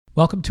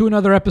Welcome to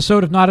another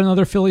episode of Not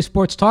Another Philly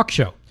Sports Talk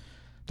Show.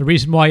 The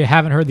reason why you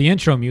haven't heard the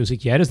intro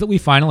music yet is that we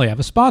finally have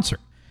a sponsor.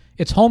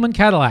 It's Holman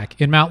Cadillac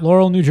in Mount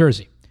Laurel, New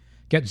Jersey.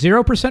 Get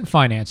 0%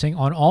 financing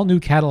on all new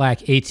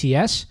Cadillac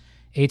ATS,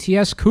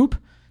 ATS Coupe,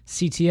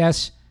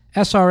 CTS,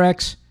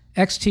 SRX,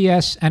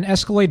 XTS, and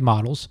Escalade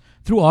models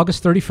through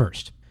August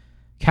 31st.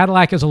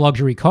 Cadillac is a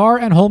luxury car,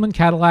 and Holman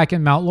Cadillac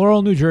in Mount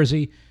Laurel, New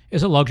Jersey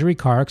is a luxury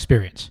car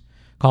experience.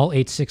 Call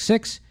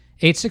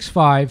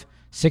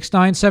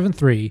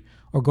 866-865-6973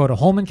 or go to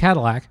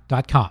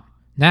holmancadillac.com.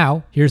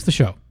 Now, here's the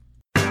show.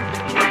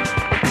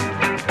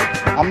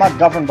 I'm not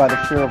governed by the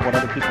fear of what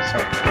other people say.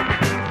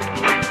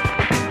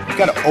 You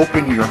got to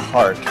open your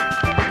heart.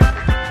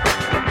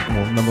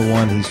 Well, number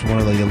one, he's one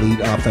of the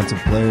elite offensive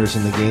players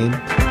in the game.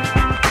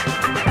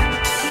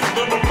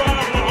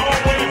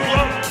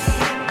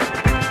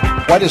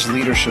 What is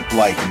leadership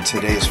like in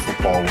today's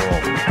football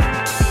world?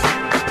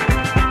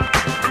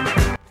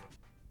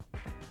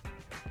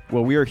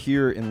 Well, we are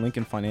here in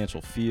Lincoln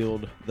Financial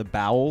Field, the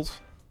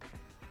Bowels.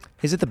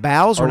 Is it the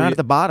bowels? We're not at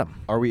the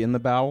bottom. Are we in the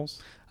Bowels?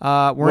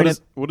 What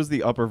is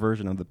the upper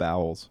version of the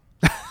Bowels?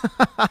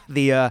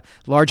 the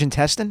large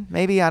intestine,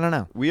 maybe? I don't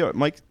know. We are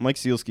Mike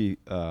Sealski,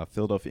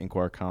 Philadelphia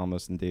Inquirer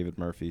columnist, and David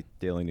Murphy,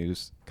 Daily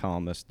News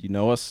columnist. You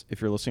know us if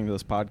you're listening to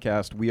this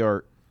podcast. We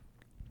are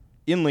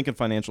in Lincoln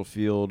Financial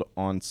Field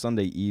on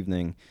Sunday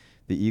evening.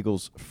 The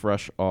Eagles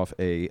fresh off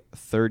a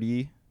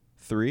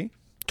 29-10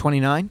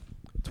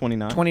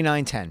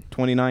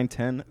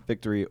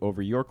 victory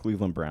over your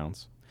Cleveland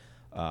Browns.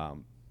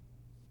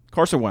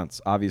 Carson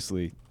Wentz,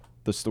 obviously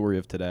the story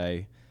of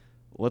today.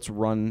 Let's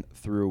run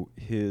through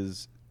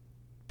his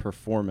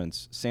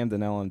performance. Sam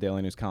Donnell,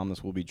 Daily News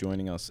columnist, will be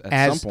joining us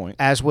at some point.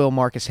 As will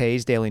Marcus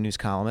Hayes, Daily News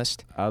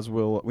columnist.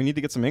 We need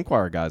to get some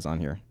Inquirer guys on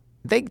here.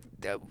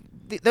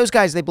 Those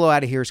guys, they blow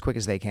out of here as quick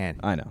as they can.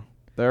 I know.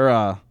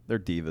 They're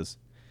divas.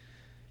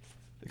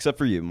 Except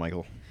for you,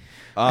 Michael.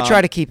 I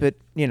try to keep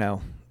it,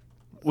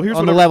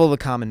 on the level of the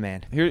common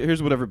man.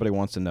 Here's what everybody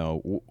wants to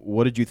know.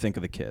 What did you think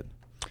of the kid?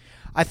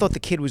 I thought the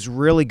kid was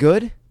really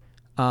good.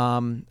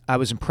 I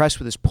was impressed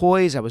with his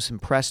poise. I was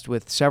impressed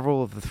with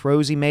several of the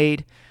throws he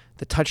made.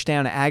 The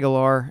touchdown to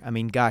Aguilar, I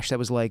mean, gosh, that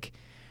was like,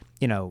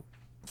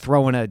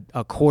 throwing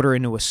a quarter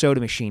into a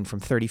soda machine from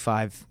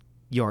 35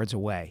 yards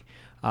away.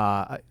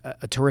 A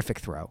terrific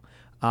throw.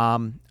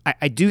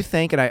 I do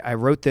think, and I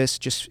wrote this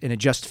just in a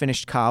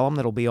just-finished column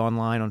that'll be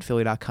online on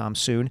Philly.com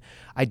soon,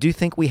 I do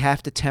think we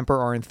have to temper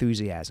our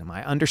enthusiasm.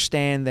 I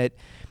understand that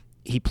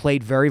he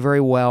played very,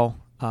 very well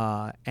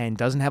and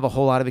doesn't have a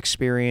whole lot of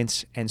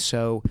experience, and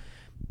so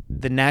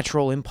the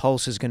natural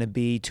impulse is going to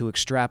be to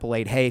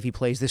extrapolate, hey, if he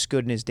plays this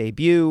good in his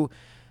debut,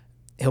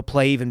 he'll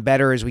play even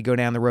better as we go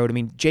down the road. I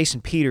mean,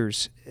 Jason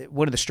Peters,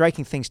 one of the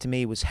striking things to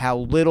me was how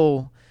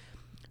little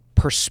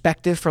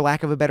perspective, for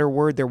lack of a better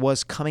word, there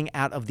was coming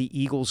out of the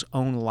Eagles'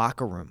 own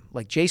locker room.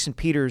 Like Jason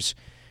Peters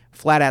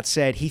flat out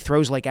said he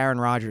throws like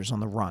Aaron Rodgers on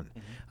the run.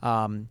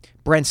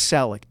 Brent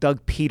Selleck,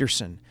 Doug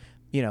Peterson,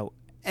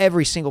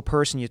 every single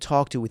person you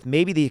talk to, with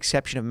maybe the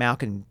exception of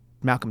Malcolm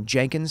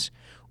Jenkins,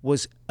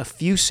 was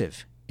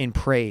effusive in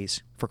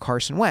praise for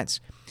Carson Wentz.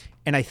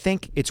 And I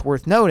think it's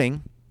worth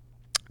noting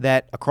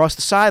that across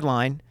the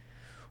sideline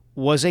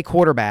was a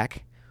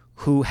quarterback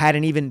who had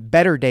an even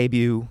better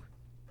debut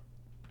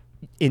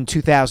in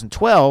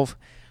 2012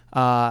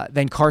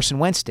 than Carson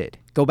Wentz did.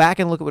 Go back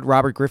and look at what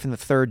Robert Griffin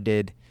III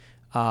did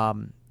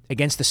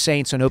against the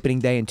Saints on opening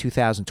day in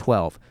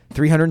 2012.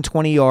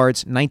 320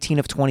 yards, 19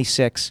 of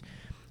 26,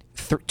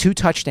 2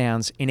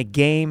 touchdowns in a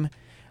game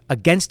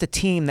against a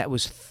team that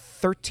was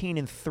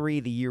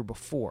 13-3 the year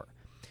before.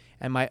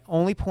 And my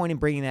only point in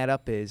bringing that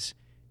up is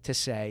to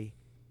say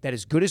that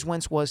as good as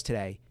Wentz was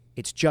today,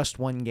 it's just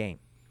one game.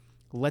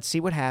 Let's see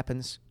what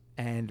happens,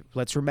 and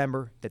let's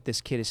remember that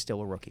this kid is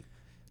still a rookie.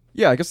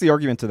 Yeah, I guess the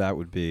argument to that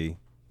would be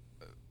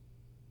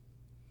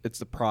it's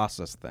the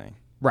process thing.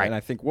 Right. And I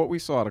think what we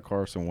saw out of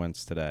Carson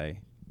Wentz today,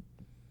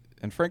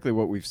 and frankly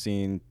what we've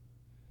seen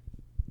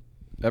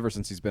ever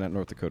since he's been at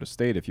North Dakota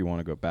State, if you want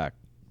to go back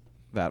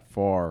that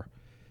far,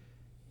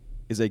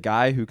 is a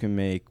guy who can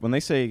make, when they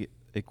say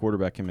a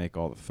quarterback can make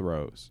all the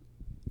throws,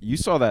 you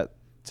saw that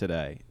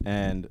today.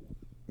 And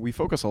we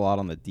focus a lot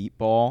on the deep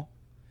ball,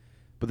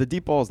 but the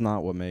deep ball is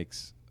not what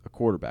makes a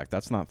quarterback.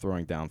 That's not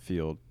throwing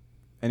downfield.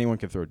 Anyone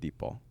can throw a deep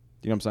ball.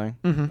 Do you know what I'm saying?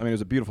 Mm-hmm. I mean, it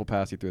was a beautiful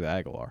pass he threw to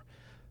Aguilar.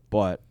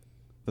 But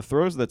the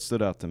throws that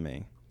stood out to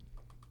me,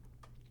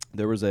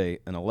 there was an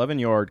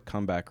 11-yard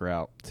comeback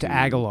route to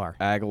Aguilar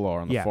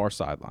on the far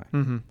sideline.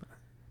 Mm-hmm.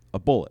 A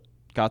bullet.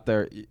 Got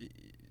there.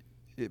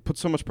 It puts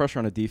so much pressure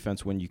on a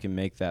defense when you can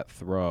make that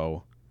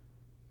throw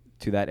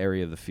to that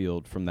area of the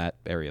field from that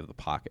area of the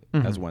pocket,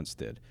 as Wentz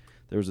did.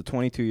 There was a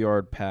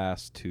 22-yard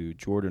pass to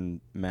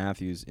Jordan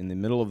Matthews in the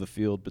middle of the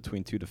field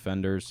between 2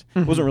 defenders.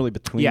 It wasn't really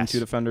between 2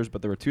 defenders,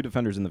 but there were 2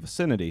 defenders in the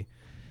vicinity,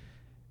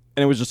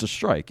 and it was just a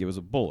strike. It was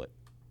a bullet.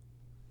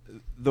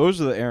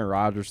 Those are the Aaron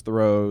Rodgers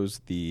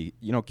throws, the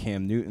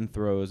Cam Newton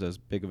throws, as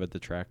big of a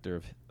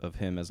detractor of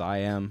him as I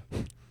am,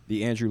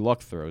 the Andrew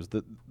Luck throws,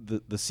 the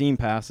seam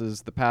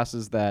passes, the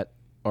passes that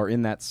are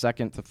in that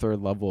second to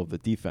third level of the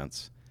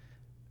defense.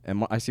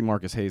 And I see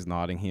Marcus Hayes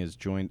nodding. He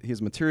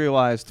has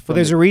materialized. Well,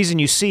 there's a reason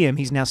you see him.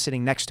 He's now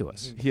sitting next to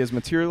us. He has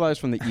materialized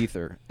from the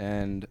ether,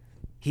 and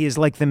he is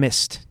like the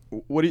mist.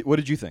 What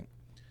did you think?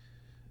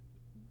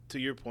 To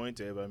your point,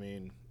 Dave, I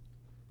mean,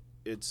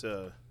 it's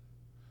a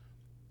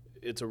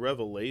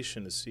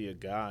revelation to see a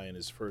guy in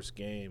his first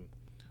game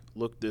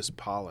look this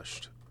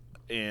polished.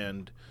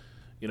 And,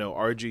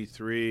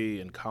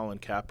 RG3 and Colin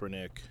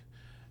Kaepernick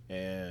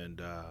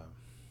and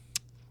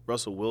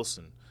Russell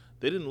Wilson,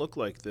 they didn't look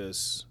like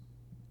this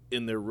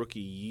in their rookie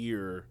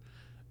year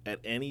at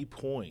any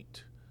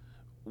point,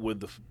 with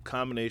the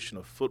combination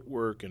of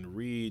footwork and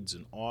reads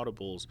and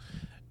audibles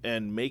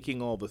and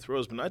making all the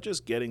throws, but not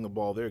just getting the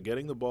ball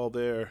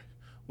there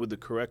with the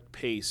correct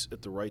pace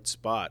at the right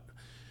spot.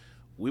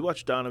 We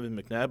watched Donovan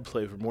McNabb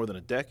play for more than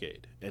a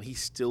decade, and he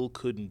still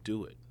couldn't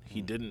do it.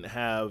 He didn't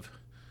have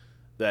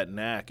that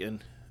knack.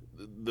 And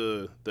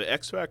the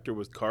X factor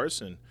with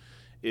Carson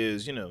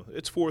is,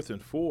 it's 4th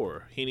and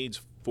 4. He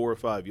needs 4 or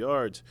 5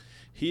 yards.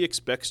 He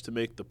expects to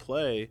make the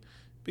play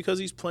because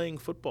he's playing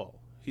football.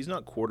 He's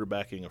not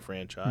quarterbacking a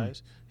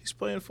franchise. He's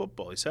playing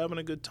football. He's having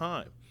a good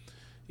time.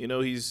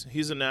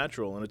 He's a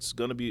natural, and it's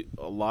going to be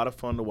a lot of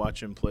fun to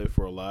watch him play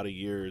for a lot of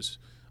years,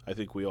 I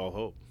think we all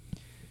hope.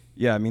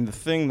 Yeah, I mean,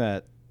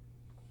 the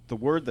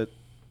word that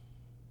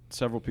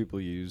several people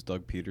use,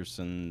 Doug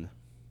Peterson,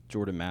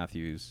 Jordan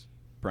Matthews,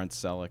 Brent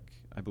Selleck,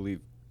 I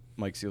believe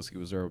Mike Sealski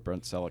was there with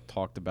Brent Selleck,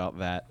 talked about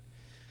that.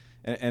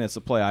 And it's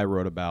a play I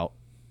wrote about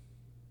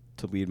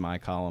to lead my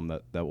column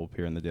that will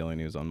appear in the Daily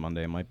News on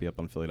Monday. It might be up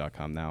on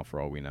Philly.com now for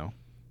all we know.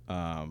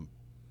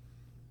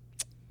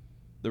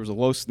 There was a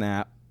low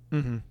snap.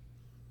 Mm-hmm.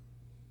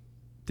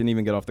 Didn't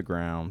even get off the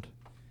ground.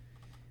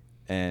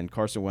 And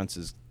Carson Wentz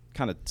is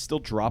kind of still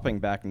dropping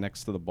back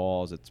next to the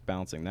ball as it's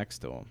bouncing next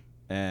to him.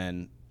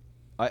 And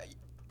I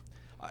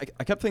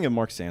kept thinking of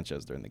Mark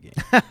Sanchez during the game.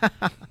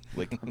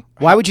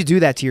 Why would you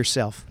do that to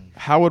yourself?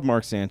 How would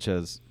Mark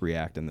Sanchez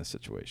react in this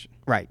situation?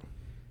 Right.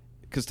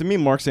 Because to me,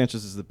 Mark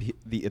Sanchez is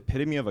the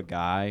epitome of a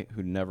guy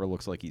who never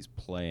looks like he's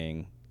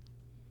playing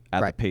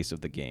at the pace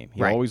of the game.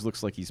 He always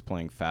looks like he's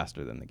playing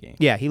faster than the game.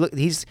 Yeah,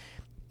 he's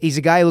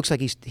a guy who looks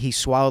like he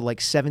swallowed like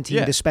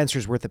 17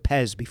 dispensers worth of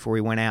Pez before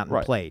he went out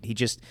and played. He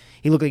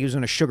looked like he was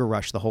on a sugar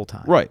rush the whole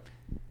time. Right.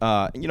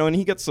 And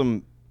he gets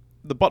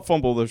the butt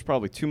fumble, there's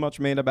probably too much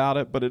made about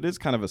it, but it is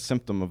kind of a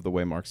symptom of the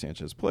way Mark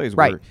Sanchez plays,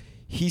 where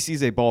he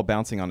sees a ball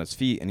bouncing on his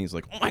feet and he's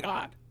like, oh my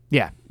God.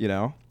 Yeah.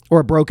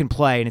 Or a broken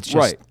play, and it's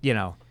just,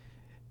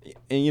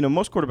 And,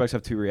 most quarterbacks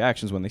have two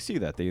reactions when they see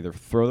that. They either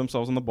throw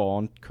themselves on the ball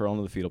and curl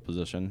into the fetal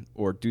position,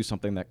 or do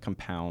something that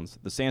compounds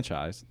the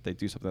Sanchez. They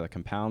do something that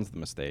compounds the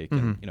mistake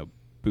and,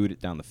 boot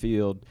it down the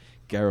field,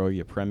 Garo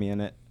Yepremi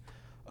in it.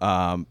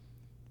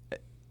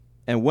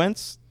 And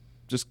Wentz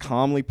just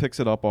calmly picks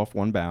it up off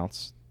one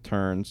bounce,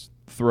 turns,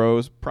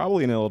 throws,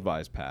 probably an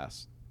ill-advised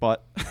pass.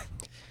 But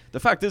the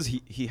fact is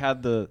he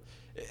had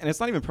and it's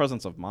not even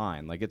presence of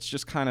mind. Like, it's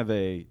just kind of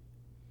and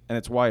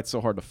it's why it's so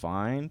hard to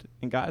find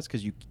in guys,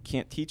 because you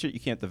can't teach it, you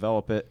can't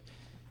develop it.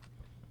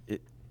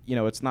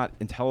 It's not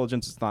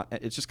intelligence.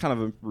 It's just kind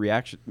of a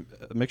reaction,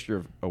 a mixture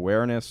of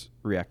awareness,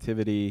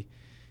 reactivity,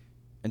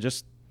 and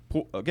just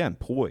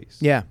poise.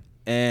 Yeah.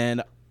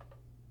 And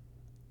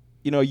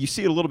you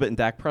see it a little bit in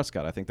Dak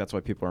Prescott. I think that's why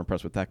people are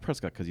impressed with Dak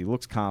Prescott, because he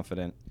looks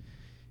confident.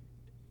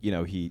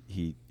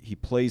 He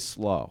plays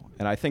slow,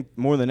 and I think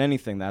more than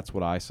anything, that's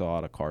what I saw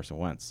out of Carson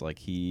Wentz. Like,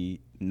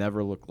 he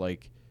never looked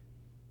like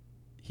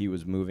he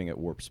was moving at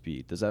warp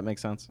speed. Does that make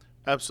sense?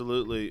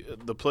 Absolutely.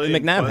 The play.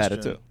 And McNabb had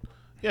it too.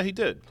 Yeah, he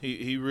did.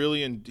 He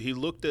really he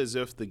looked as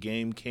if the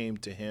game came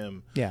to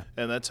him. Yeah,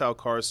 and that's how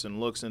Carson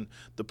looks. And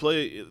the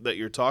play that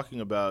you're talking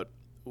about,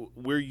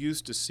 we're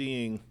used to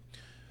seeing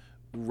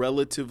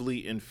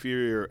relatively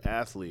inferior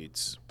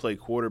athletes play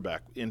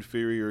quarterback,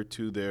 inferior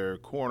to their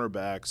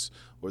cornerbacks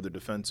or their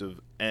defensive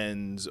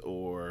ends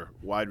or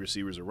wide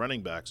receivers or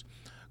running backs.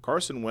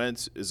 Carson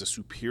Wentz is a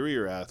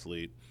superior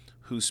athlete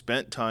who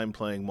spent time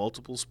playing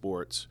multiple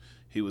sports.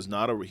 He's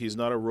not a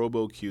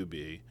robo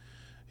QB.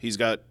 He's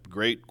got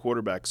great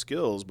quarterback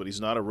skills, but he's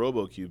not a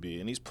robo QB,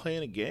 and he's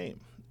playing a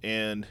game.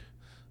 And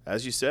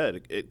as you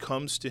said, it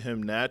comes to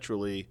him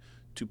naturally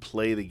to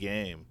play the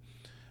game.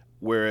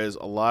 Whereas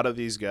a lot of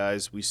these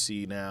guys we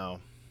see now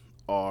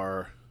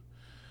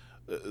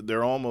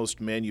they're almost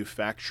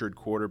manufactured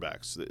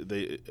quarterbacks.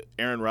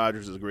 Aaron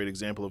Rodgers is a great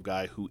example of a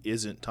guy who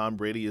isn't. Tom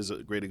Brady is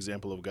a great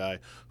example of a guy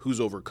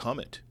who's overcome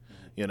it.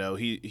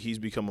 He's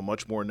become a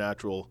much more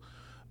natural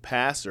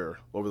passer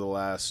over the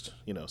last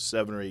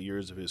 7 or 8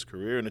 years of his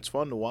career, and it's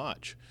fun to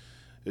watch.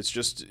 It's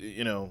just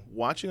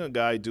watching a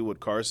guy do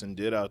what Carson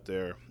did out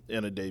there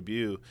in a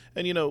debut,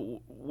 and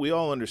we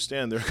all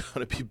understand there are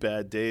going to be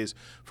bad days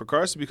for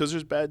Carson because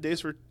there's bad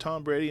days for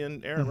Tom Brady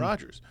and Aaron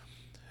Rodgers.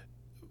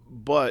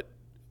 But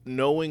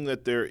knowing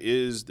that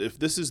if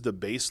this is the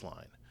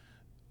baseline,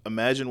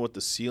 imagine what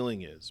the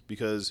ceiling is,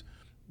 because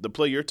the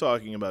play you're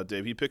talking about,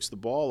 Dave, he picks the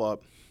ball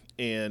up,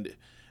 and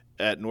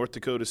at North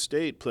Dakota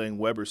State, playing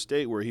Weber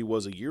State, where he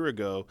was a year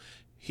ago,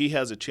 he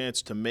has a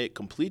chance to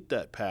complete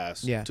that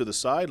pass Yeah. to the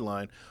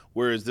sideline.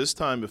 Whereas this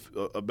time, if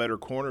a better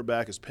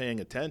cornerback is paying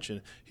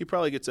attention, he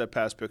probably gets that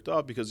pass picked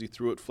off because he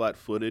threw it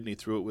flat-footed and he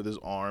threw it with his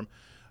arm.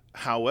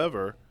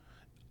 However,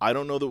 I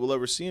don't know that we'll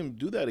ever see him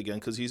do that again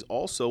because he's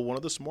also one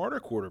of the smarter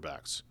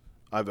quarterbacks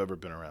I've ever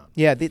been around.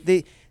 Yeah,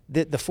 the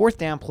fourth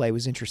down play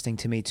was interesting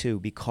to me too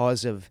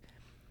because of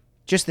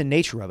just the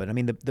nature of it. I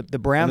mean, the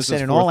Browns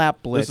sent an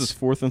all-out blitz. This is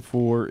 4th and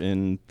 4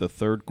 in the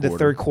third quarter. The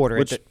third quarter.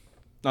 Which,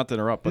 not to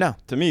interrupt, but No.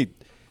 to me,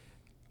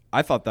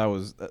 I thought that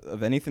was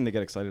of anything to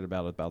get excited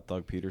about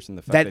Doug Peterson.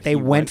 The fact That that they he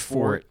went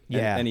for it. And,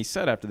 Yeah. and he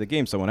said after the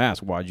game, someone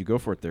asked, "Why'd you go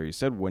for it there?" He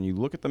said, "When you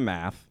look at the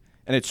math,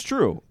 and it's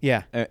true.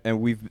 Yeah.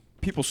 And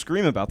people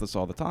scream about this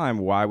all the time.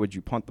 Why would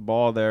you punt the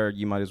ball there?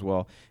 You might as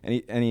well."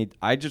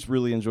 I just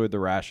really enjoyed the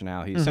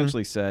rationale. He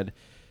essentially said,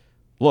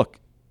 "Look,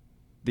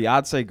 the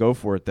odds say go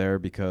for it there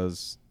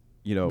because."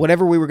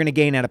 Whatever we were going to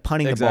gain out of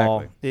punting the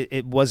ball, Exactly.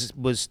 it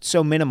was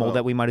so minimal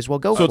that we might as well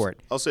go for it.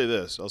 I'll say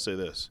this.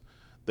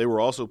 They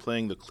were also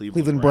playing the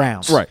Cleveland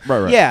Browns. Right.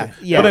 Yeah,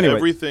 yeah. But anyway,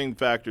 everything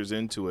factors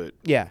into it.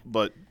 Yeah.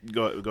 But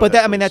go But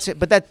ahead, I mean, please. that's it.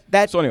 But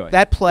that so anyway,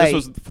 that play. This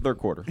was the third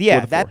quarter. Yeah,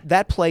 4th and 4.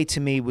 that play to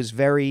me was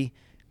very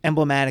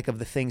emblematic of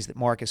the things that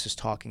Marcus is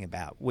talking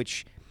about,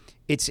 which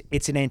it's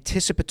an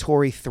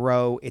anticipatory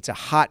throw. It's a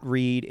hot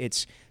read.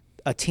 It's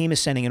a team is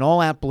sending an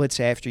all-out blitz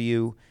after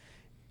you.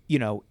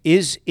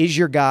 Is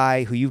your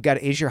guy who you've got,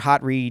 is your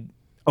hot read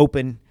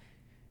open?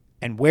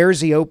 And where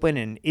is he open?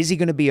 And is he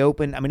going to be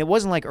open? I mean, it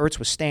wasn't like Ertz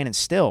was standing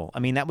still. I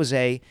mean, that was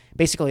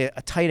basically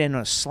a tight end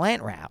on a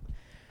slant route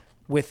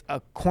with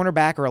a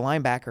cornerback or a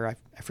linebacker,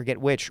 I forget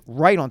which,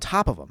 right on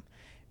top of him.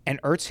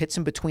 And Ertz hits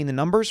him between the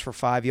numbers for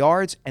 5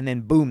 yards, and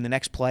then boom, the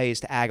next play is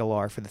to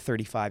Aguilar for the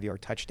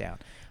 35-yard touchdown.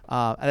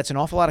 That's an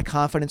awful lot of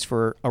confidence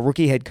for a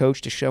rookie head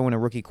coach to show in a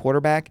rookie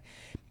quarterback.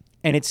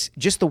 And it's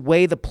just the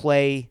way the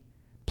play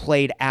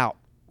played out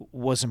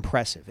was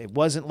impressive. It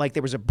wasn't like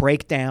there was a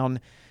breakdown,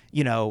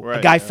 a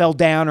guy fell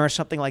down or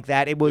something like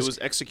that. It was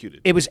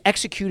executed. It was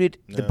executed.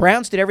 Yeah. The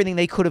Browns did everything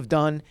they could have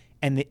done,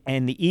 and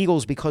the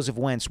Eagles, because of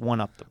Wentz,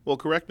 one-upped them. Well,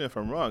 correct me if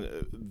I'm wrong.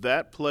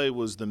 That play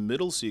was the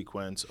middle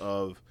sequence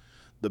of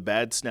the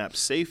bad snap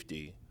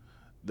safety.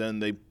 Then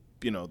they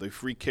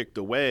free kicked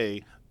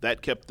away.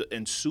 That kept the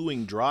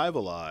ensuing drive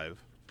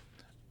alive.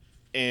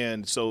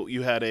 And so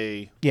you had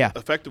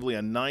effectively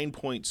a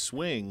 9-point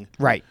swing.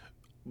 Right.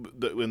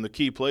 When the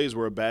key plays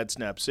were a bad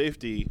snap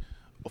safety,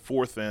 a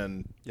 4th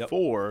and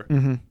 4,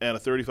 and a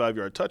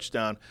 35-yard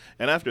touchdown.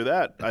 And after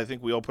that, I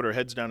think we all put our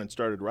heads down and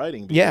started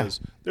writing because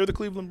they're the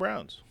Cleveland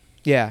Browns.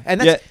 Yeah,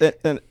 and that's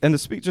and to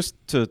speak, just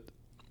to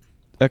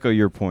echo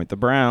your point, the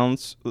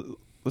Browns.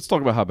 Let's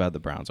talk about how bad the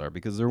Browns are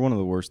because they're one of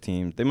the worst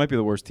teams. They might be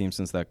the worst team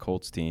since that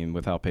Colts team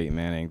without Peyton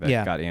Manning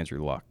that got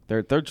Andrew Luck.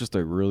 They're just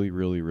a really,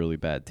 really, really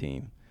bad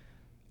team.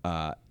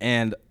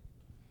 And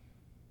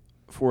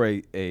for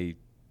a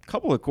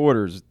couple of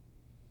quarters,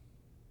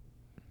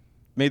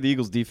 made the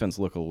Eagles' defense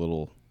look a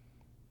little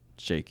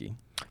shaky.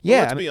 Yeah,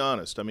 well, let's be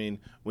honest. I mean,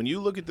 when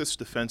you look at this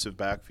defensive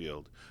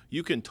backfield,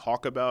 you can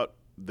talk about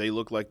they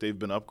look like they've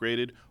been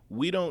upgraded.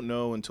 We don't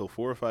know until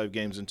 4 or 5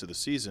 games into the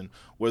season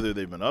whether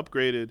they've been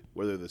upgraded,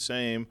 whether they're the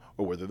same,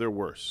 or whether they're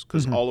worse,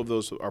 because all of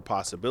those are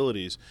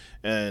possibilities,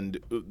 and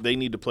they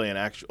need to play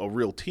a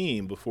real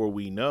team before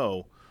we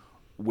know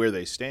where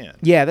they stand.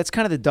 Yeah, that's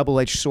kind of the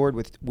double-edged sword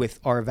with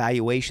our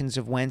evaluations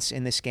of Wentz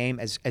in this game.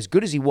 As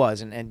good as he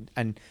was,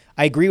 and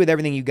I agree with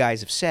everything you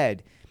guys have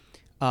said.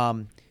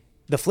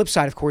 The flip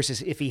side, of course,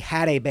 is if he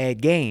had a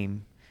bad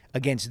game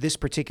against this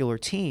particular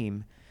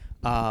team,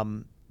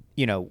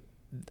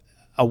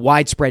 a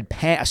widespread,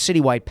 a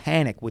citywide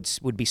panic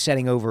would be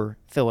setting over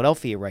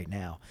Philadelphia right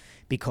now,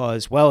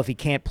 because if he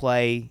can't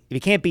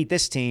beat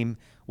this team,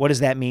 what does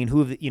that mean?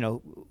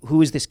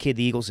 Who is this kid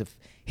the Eagles have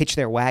hitched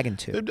their wagon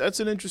to? That's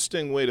an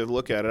interesting way to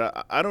look at it.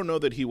 I don't know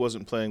that he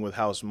wasn't playing with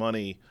house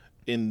money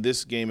in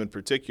this game in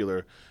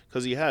particular,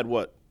 because he had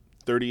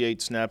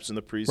 38 snaps in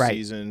the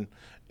preseason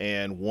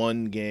and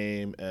one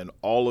game, and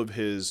all of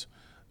his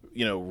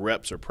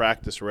reps or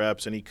practice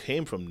reps, and he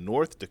came from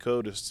North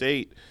Dakota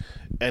State,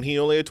 and he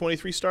only had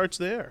 23 starts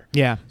there.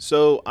 Yeah.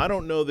 So I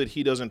don't know that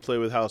he doesn't play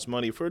with house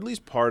money for at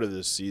least part of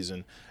this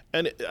season.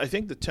 And I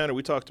think the tenor,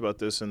 we talked about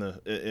this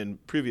in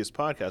previous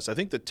podcasts, I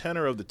think the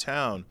tenor of the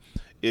town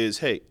is,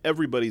 hey,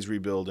 everybody's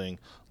rebuilding.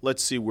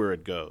 Let's see where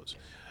it goes.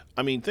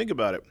 I mean, think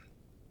about it.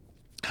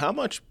 How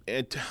much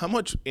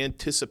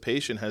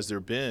anticipation has there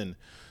been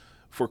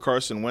for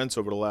Carson Wentz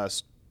over the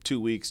last 2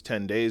 weeks,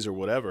 10 days, or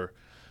whatever,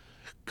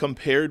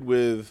 compared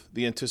with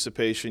the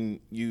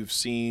anticipation you've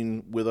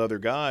seen with other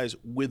guys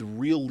with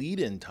real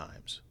lead-in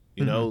times?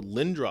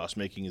 Lindros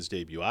making his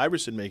debut,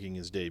 Iverson making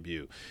his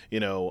debut.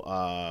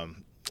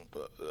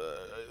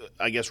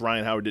 I guess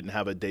Ryan Howard didn't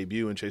have a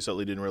debut and Chase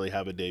Utley didn't really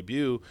have a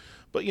debut.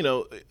 But,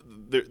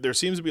 there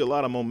seems to be a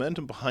lot of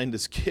momentum behind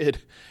this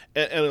kid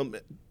and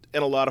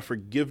a lot of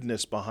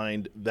forgiveness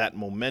behind that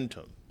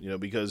momentum,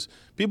 because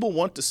people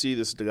want to see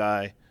this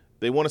guy.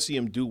 They want to see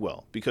him do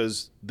well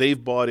because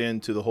they've bought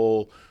into the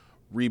whole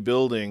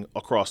rebuilding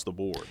across the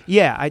board.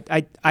 Yeah,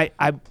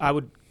 I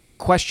would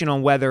question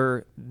on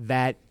whether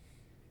that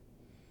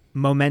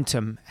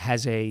momentum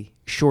has a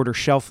shorter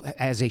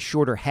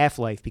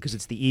half-life because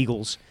it's the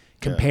Eagles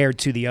compared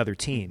to the other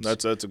teams.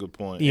 That's a good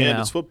point. You and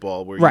know. it's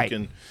football where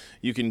Right.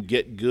 you can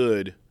get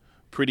good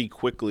pretty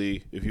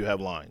quickly if you have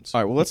lines.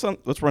 All right, well,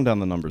 let's run down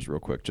the numbers real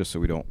quick just so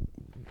we don't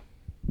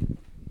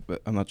 –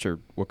 but I'm not sure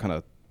what kind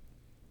of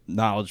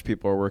knowledge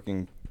people are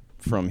working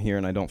from here,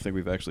 and I don't think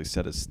we've actually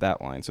set his stat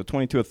line. So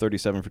 22 of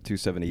 37 for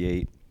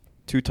 278,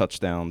 2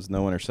 touchdowns,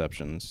 no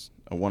interceptions,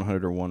 a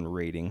 101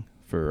 rating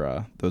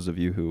for those of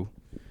you who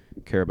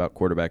care about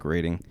quarterback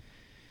rating.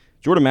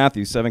 Jordan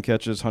Matthews, 7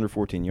 catches,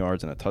 114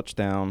 yards, and a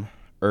touchdown.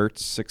 Ertz,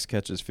 6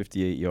 catches,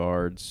 58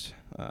 yards.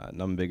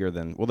 None bigger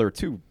than – well, there were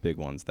 2 big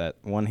ones. That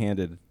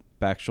one-handed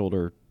back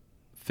shoulder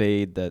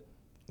fade that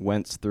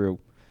Wentz threw.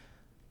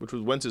 Which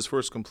was Wentz's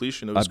first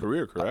completion of his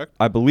career, correct?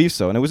 I believe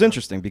so. And it was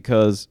interesting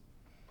because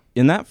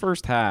in that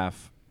first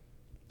half,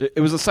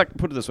 it was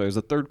put it this way, it was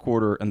the third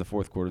quarter and the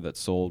fourth quarter that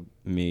sold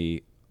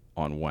me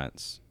on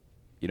Wentz.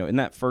 You know, in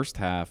that first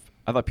half,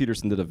 I thought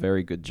Peterson did a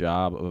very good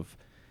job of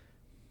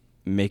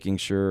making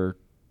sure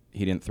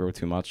he didn't throw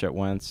too much at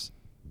Wentz.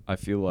 I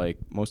feel like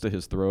most of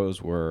his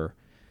throws were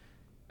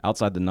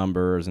outside the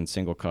numbers and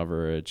single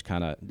coverage,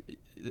 kind of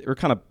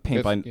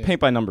paint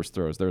by numbers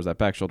throws. There was that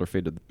back shoulder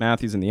fade to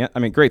Matthews in the end. I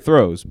mean, great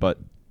throws, but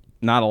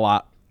not a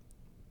lot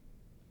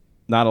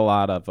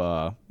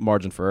of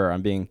margin for error.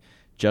 I'm being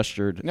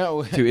gestured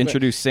to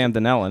introduce Sam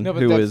Donnellan,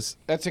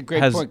 that's a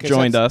great has point,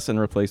 joined us and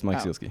replaced Mike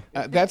Sealski.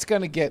 That's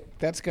gonna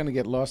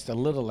get lost a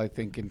little, I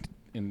think,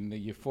 in the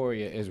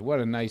euphoria. Is what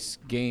a nice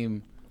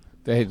game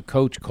the head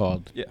coach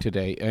called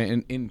today.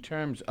 In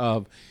terms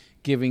of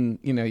giving,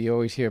 you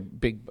always hear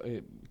big.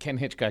 Ken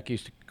Hitchcock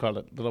used to call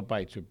it little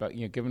bites, or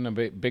giving them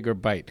a bigger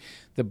bite.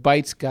 The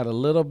bites got a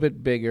little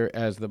bit bigger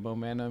as the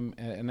momentum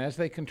and as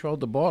they controlled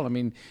the ball. I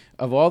mean,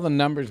 of all the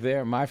numbers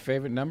there, my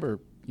favorite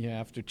number,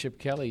 after Chip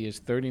Kelly is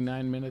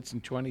 39 minutes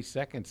and 20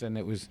 seconds, and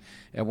it was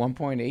at one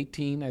point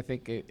 18, I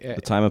think. The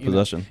time of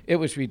possession. It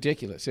was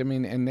ridiculous. I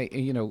mean, and they,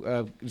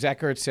 Zach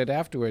Ertz said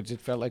afterwards, it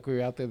felt like we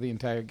were out there the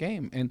entire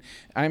game, and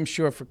I'm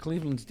sure for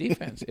Cleveland's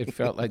defense, it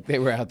felt like they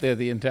were out there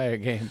the entire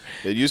game.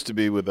 It used to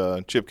be with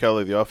Chip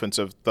Kelly, the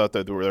offensive thought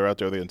that they were out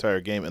there the entire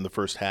game in the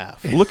first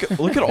half. Look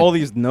at all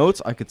these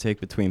notes I could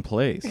take between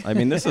plays. I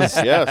mean, this is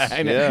yes,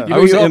 I know. yeah. I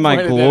was in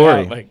my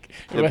glory.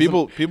 Yeah,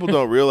 people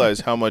don't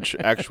realize how much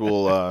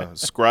actual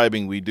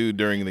scribing we do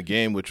during the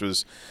game, which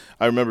was,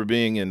 I remember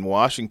being in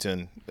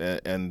Washington,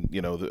 and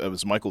it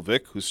was Michael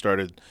Vick who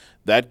started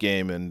that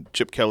game, and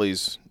Chip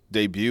Kelly's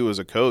debut as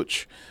a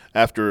coach.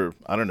 After,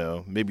 I don't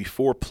know, maybe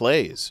 4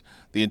 plays,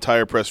 the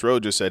entire press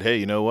row just said, "Hey,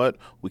 you know what?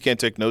 We can't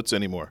take notes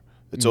anymore.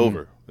 It's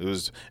over."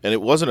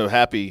 It wasn't a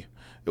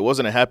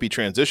happy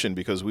transition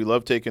because we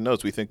love taking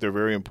notes. We think they're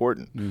very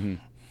important. Mm-hmm.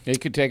 He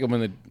could take them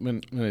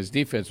when his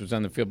defense was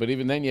on the field, but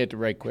even then you had to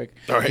write quick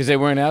because they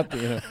weren't out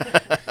there.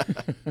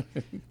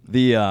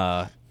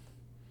 The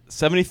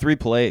 73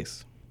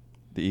 plays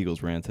the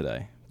Eagles ran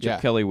today.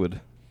 Chip Kelly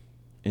would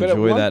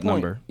enjoy that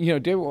number.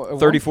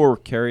 34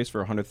 carries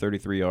for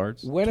 133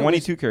 yards.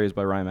 22 carries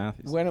by Ryan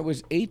Matthews. When it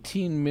was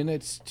 18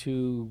 minutes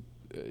to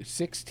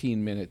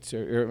 16 minutes,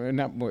 or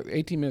not more,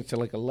 18 minutes to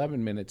like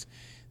 11 minutes,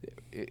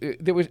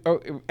 there was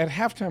at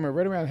halftime or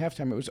right around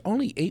halftime, it was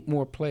only 8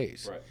 more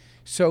plays. Right.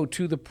 So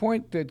to the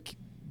point that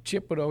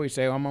Chip would always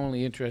say, I'm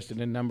only interested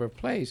in number of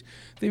plays,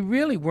 they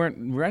really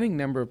weren't running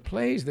number of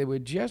plays. They were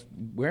just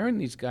wearing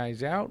these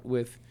guys out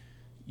with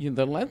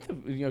the length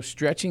of,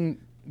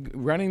 stretching,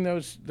 running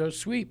those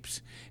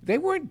sweeps. They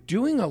weren't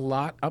doing a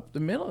lot up the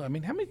middle. I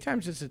mean, how many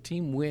times does a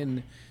team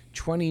win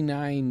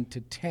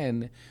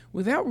 29-10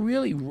 without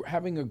really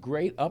having a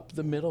great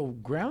up-the-middle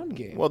ground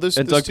game? Well,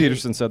 Doug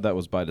Peterson said that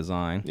was by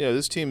design. Yeah,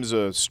 this team's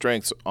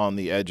strengths on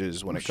the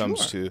edges when it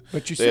comes to.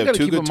 But you they still have got to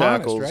 2 keep good them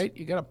tackles. honest, right?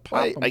 You got to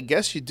pop them. I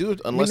guess you do,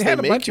 unless they had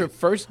a make bunch it. of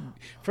first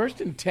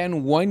and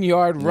 10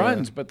 1-yard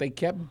runs, but they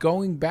kept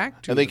going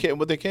back to. And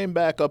they came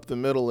back up the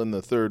middle in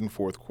the third and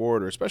fourth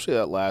quarter, especially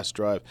that last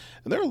drive.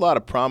 And there are a lot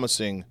of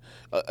promising.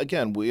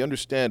 Again, we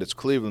understand it's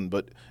Cleveland,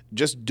 but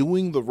just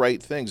doing the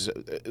right things.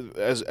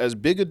 As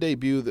big a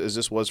debut as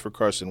this was for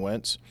Carson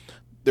Wentz,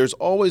 there's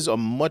always a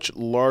much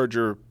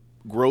larger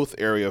growth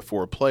area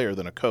for a player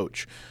than a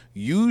coach.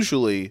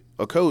 Usually,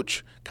 a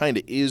coach kind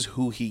of is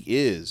who he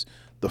is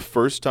the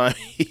first time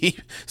he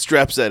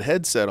straps that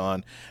headset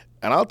on.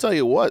 And I'll tell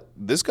you what,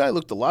 this guy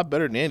looked a lot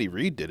better than Andy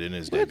Reid did in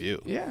his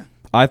debut. Yeah.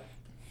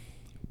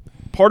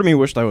 Part of me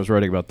wished I was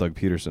writing about Doug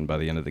Peterson by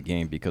the end of the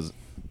game because,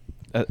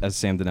 as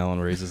Sam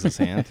Donnellan raises his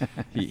hand,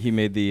 he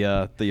made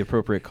the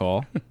appropriate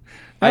call.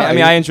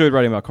 I enjoyed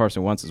writing about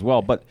Carson Wentz as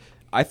well, but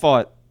I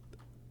thought,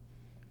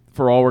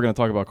 for all we're going to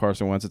talk about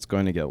Carson Wentz, it's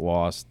going to get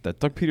lost, that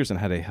Doug Peterson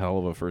had a hell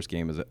of a first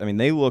game.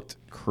 They looked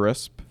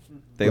crisp.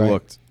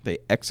 They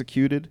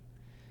executed.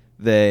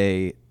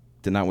 They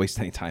did not waste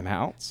any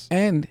timeouts.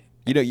 And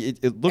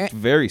it looked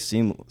very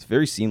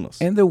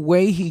seamless. And the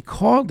way he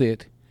called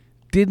it,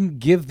 didn't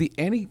give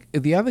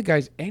the other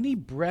guys any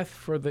breath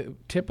for the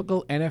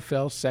typical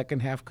NFL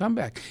second half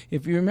comeback.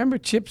 If you remember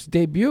Chip's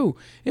debut,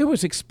 it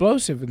was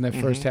explosive in the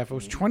first half. It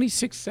was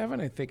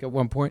 26-7, I think, at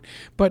one point.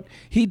 But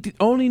he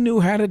only knew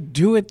how to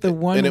do it the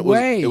one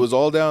way. It was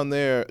all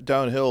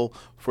downhill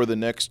for the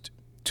next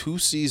 2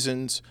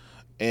 seasons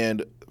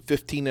and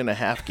 15 and a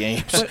half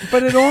games.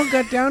 But it all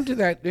got down to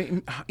that.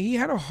 He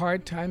had a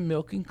hard time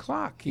milking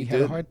clock. He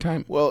had a hard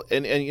time. Well,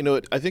 and you know,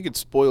 I think it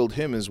spoiled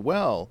him as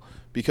well,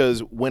 because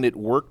when it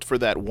worked for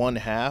that one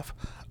half,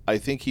 I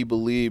think he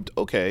believed,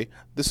 okay,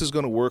 this is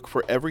going to work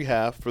for every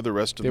half for the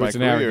rest of my career. There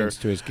was an arrogance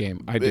to his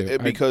game. I do.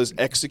 Because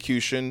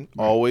execution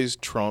always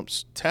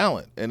trumps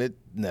talent, and it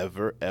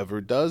never, ever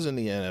does in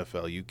the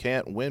NFL. You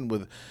can't win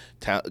with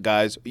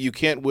guys. You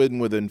can't win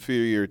with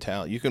inferior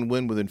talent. You can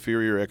win with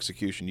inferior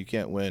execution. You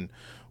can't win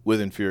with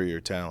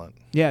inferior talent.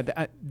 Yeah,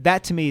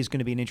 that to me is going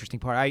to be an interesting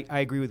part. I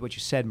agree with what you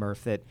said,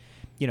 Murph, that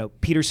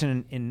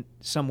Peterson in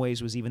some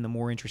ways was even the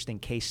more interesting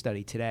case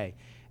study today.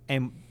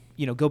 And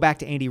go back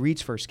to Andy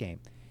Reid's first game.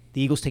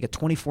 The Eagles take a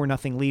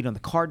 24-0 lead on the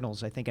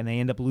Cardinals, I think, and they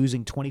end up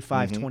losing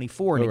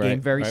 25-24 in a game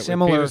very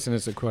similar. Peterson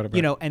is the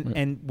quarterback.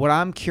 And what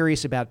I'm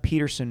curious about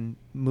Peterson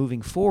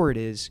moving forward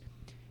is,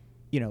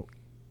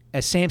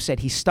 as Sam said,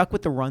 he stuck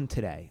with the run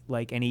today.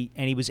 And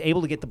he was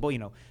able to get the ball.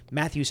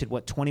 Matthews had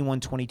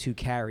 21, 22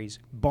 carries.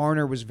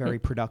 Barner was very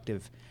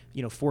productive.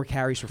 4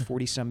 carries for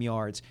 40-some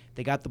yards.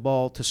 They got the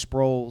ball to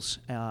Sproles.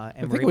 And I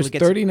think it was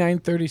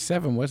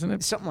 39-37, wasn't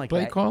it? Something like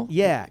Play that. Call?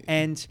 Yeah,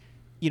 and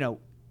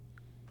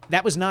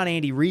that was not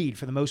Andy Reid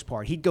for the most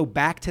part. He'd go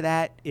back to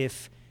that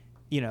if,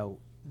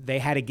 they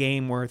had a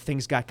game where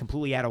things got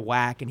completely out of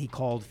whack and he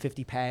called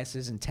 50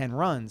 passes and 10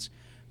 runs.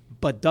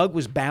 But Doug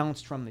was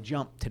balanced from the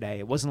jump today.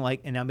 It wasn't like,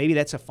 and now maybe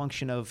that's a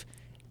function of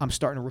I'm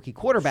starting a rookie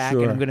quarterback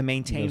and I'm going to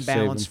maintain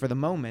balance for the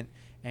moment.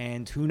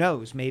 And who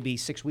knows? Maybe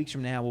 6 weeks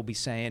from now we'll be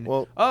saying,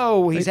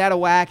 he's out of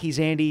whack.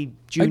 He's Andy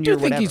Jr. I do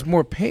think whatever. he's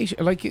more patient.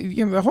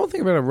 The whole thing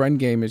about a run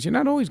game is you're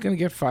not always going to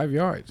get 5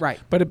 yards. Right.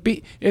 But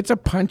it's a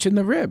punch in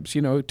the ribs.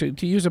 To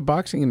use a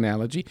boxing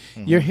analogy,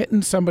 you're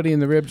hitting somebody in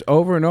the ribs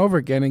over and over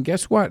again, and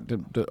guess what?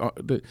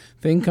 The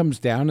thing comes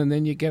down, and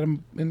then you get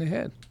them in the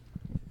head.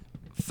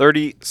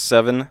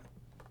 37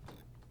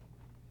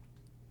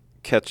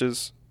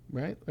 catches.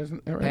 Right?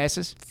 Wasn't that right?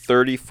 Passes?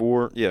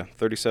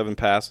 37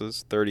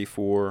 passes,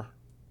 34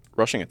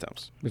 rushing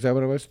attempts. Is that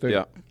what it was? 30?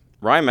 Yeah.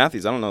 Ryan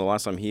Matthews, I don't know the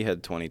last time he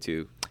had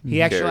 22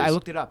 He actually, carries. I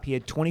looked it up. He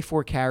had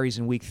 24 carries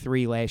in Week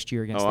 3 last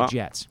year against the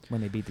Jets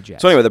when they beat the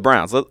Jets. So anyway, the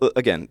Browns,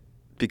 again,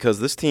 because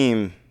this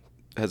team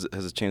has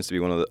a chance to be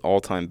one of the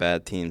all-time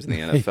bad teams in the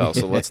NFL.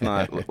 So let's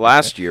not.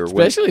 Last year,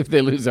 especially if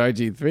they lose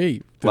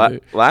RG3.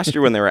 Last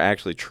year, when they were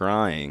actually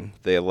trying,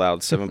 they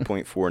allowed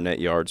 7.4 net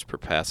yards per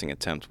passing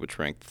attempt, which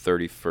ranked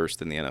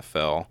 31st in the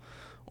NFL.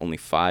 Only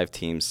 5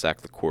 teams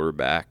sacked the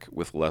quarterback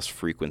with less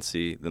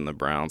frequency than the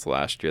Browns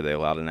last year. They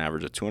allowed an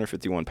average of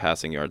 251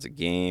 passing yards a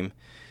game,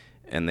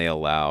 and they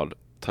allowed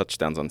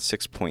touchdowns on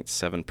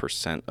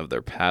 6.7% of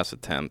their pass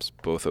attempts,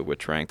 both of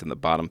which ranked in the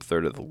bottom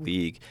third of the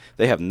league.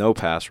 They have no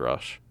pass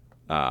rush.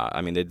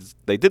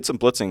 They did some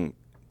blitzing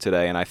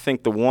today, and I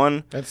think the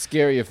one that's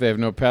scary if they have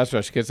no pass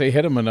rush because they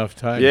hit them enough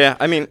times. Yeah,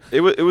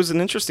 it was an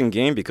interesting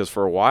game because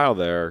for a while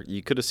there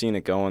you could have seen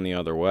it going the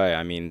other way.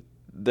 In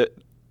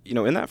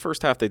that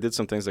first half they did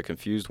some things that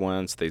confused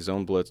Wentz. They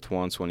zone blitzed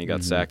once when he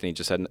got sacked, and he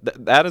just had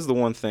that is the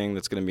one thing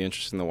that's going to be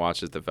interesting to watch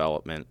his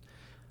development.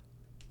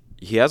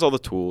 He has all the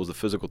tools, the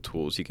physical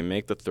tools. He can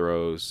make the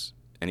throws,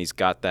 and he's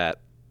got that.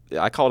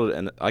 I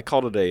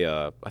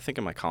think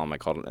in my column I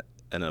called it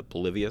an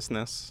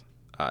obliviousness.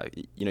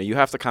 You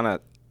have to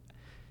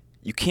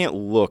you can't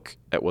look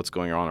at what's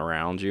going on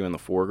around you in the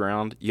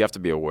foreground. You have to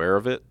be aware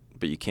of it,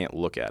 but you can't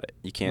look at it.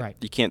 You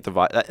can't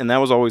divide. And that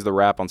was always the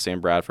rap on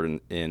Sam Bradford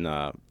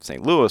in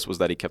St. Louis, was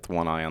that he kept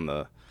one eye on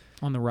the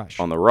rush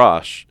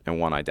and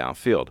one eye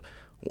downfield.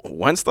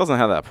 Wentz doesn't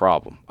have that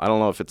problem. I don't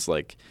know if it's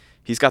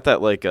he's got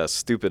that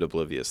stupid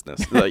obliviousness.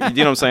 You know what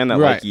I'm saying?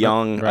 That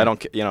young. Right.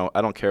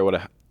 I don't care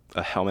what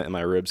a helmet in my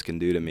ribs can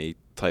do to me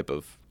type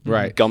of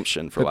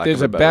gumption, for lack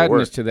of a better word.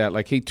 There's a badness to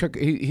that.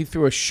 He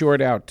threw a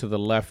short out to the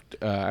left.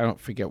 I don't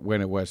forget when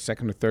it was,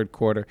 second or third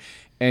quarter,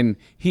 and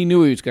he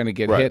knew he was going to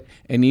get hit,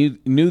 and he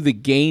knew the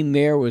gain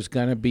there was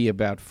going to be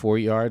about 4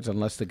 yards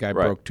unless the guy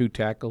broke 2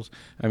 tackles.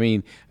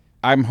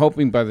 I'm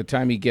hoping by the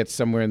time he gets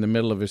somewhere in the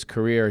middle of his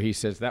career, he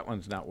says that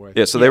one's not worth it.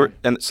 Yeah. So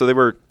they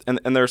were,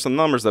 and there are some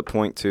numbers that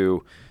point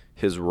to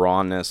his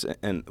rawness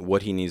and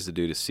what he needs to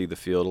do to see the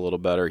field a little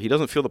better. He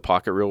doesn't feel the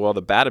pocket real well.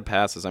 The batted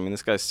passes,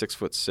 this guy's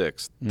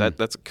 6'6".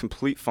 That's a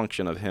complete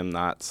function of him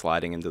not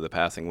sliding into the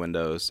passing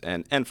windows.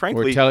 And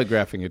frankly, or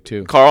telegraphing it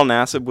too. Carl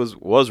Nassib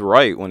was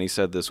right when he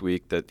said this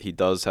week that he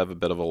does have a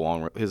bit of a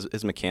long.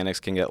 His mechanics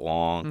can get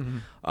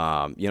long.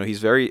 He's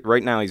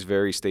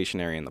very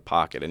stationary in the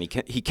pocket, and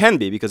he can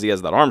be because he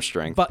has that arm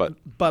strength.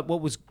 But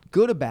what was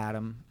good about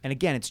him, and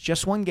again, it's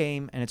just one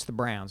game, and it's the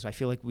Browns. I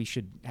feel like we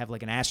should have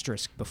an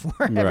asterisk before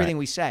everything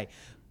we say.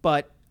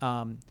 But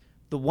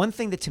the one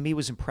thing that to me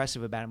was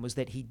impressive about him was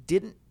that he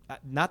didn't,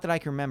 not that I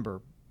can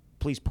remember,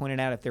 please point it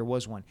out if there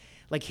was one,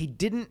 he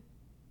didn't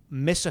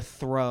miss a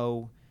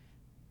throw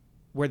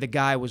where the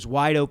guy was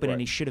wide open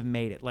and he should have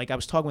made it. Like I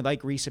was talking with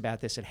Ike Reese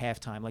about this at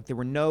halftime. Like there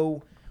were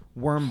no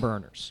worm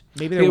burners.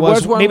 Maybe there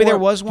was one. Maybe there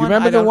was one. You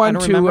remember the one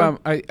to?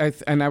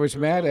 I was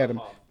mad at him.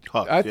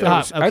 Huff, I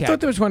okay. thought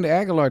there was one to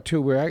Aguilar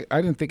too, where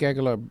I didn't think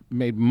Aguilar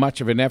made much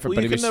of an effort, Well,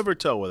 but you he can was never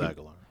tell with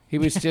Aguilar. he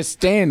was just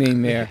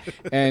standing there,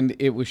 and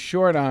it was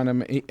short on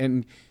him,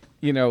 and.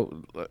 You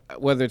know,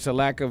 whether it's a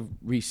lack of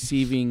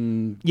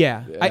receiving.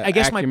 Yeah, I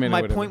guess my acumen or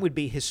whatever. point would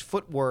be his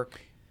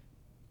footwork,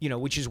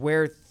 which is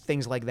where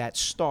things like that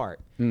start.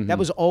 Mm-hmm. That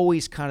was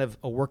always kind of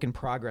a work in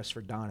progress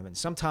for Donovan.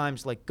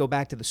 Sometimes, like, go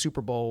back to the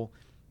Super Bowl,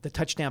 the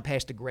touchdown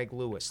pass to Greg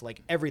Lewis,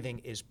 like, everything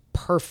is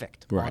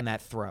perfect on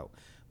that throw.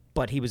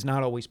 But he was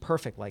not always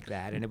perfect like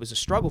that, and it was a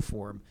struggle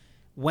for him.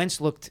 Wentz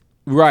looked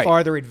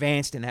farther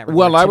advanced in that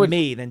regard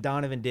me than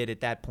Donovan did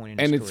at that point in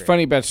his career. And it's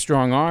funny about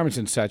strong arms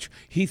and such.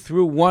 He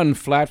threw one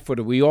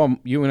flat-footed.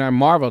 You and I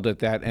marveled at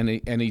that, and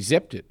he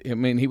zipped it. I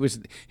mean,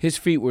 his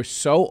feet were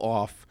so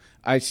off.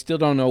 I still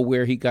don't know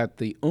where he got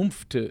the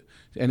oomph to.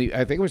 And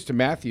I think it was to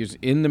Matthews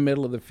in the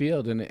middle of the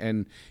field,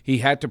 and he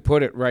had to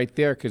put it right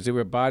there because there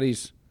were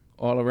bodies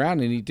all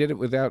around, and he did it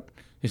without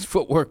his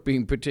footwork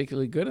being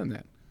particularly good on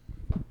that.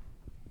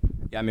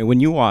 Yeah, I mean, when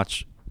you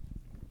watch.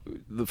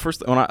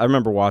 I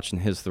remember watching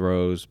his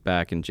throws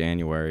back in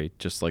January,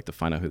 just like to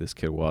find out who this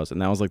kid was,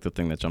 and that was like the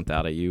thing that jumped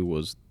out at you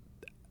was,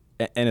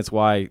 and it's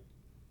why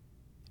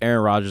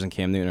Aaron Rodgers and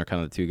Cam Newton are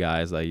kind of the two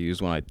guys I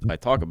use when I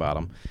talk about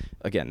him.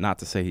 Again, not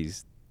to say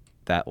he's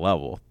that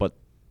level, but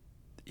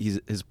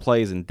his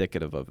play is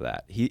indicative of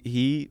that.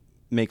 He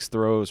makes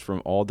throws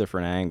from all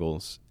different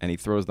angles, and he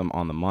throws them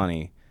on the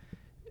money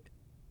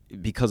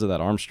because of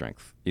that arm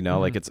strength.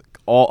 Like it's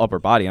all upper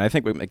body, and I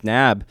think with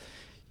McNabb.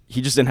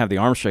 He just didn't have the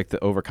arm strength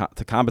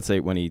to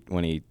compensate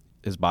when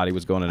his body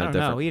was going in a different.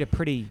 I don't know. He had a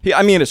pretty. He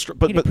had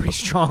a pretty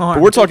strong arm.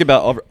 But we're talking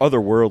about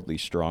otherworldly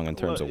strong in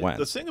terms of Wentz.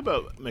 The thing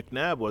about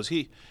McNabb was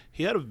he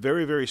had a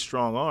very, very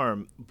strong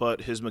arm,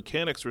 but his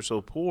mechanics were so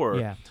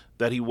poor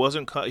that he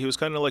wasn't. He was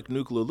kind of like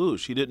Nuke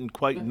LaLoosh. He didn't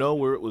quite know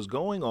where it was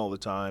going all the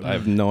time. I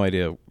have no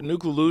idea.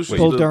 Nuke LaLoosh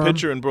was the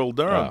pitcher in Bull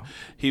Durham. Oh.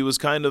 He was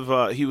kind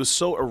of he was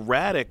so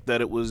erratic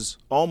that it was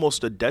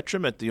almost a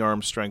detriment the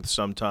arm strength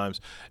sometimes.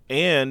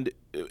 And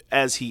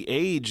as he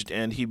aged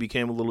and he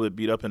became a little bit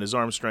beat up and his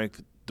arm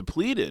strength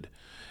depleted,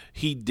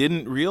 he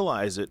didn't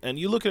realize it. And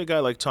you look at a guy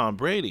like Tom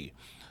Brady,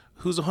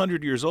 who's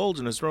 100 years old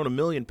and has thrown 1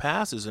 million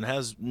passes and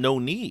has no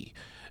knee.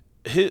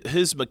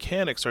 His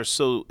mechanics are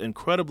so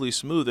incredibly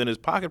smooth, and his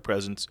pocket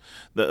presence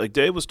that, like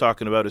Dave was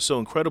talking about, is so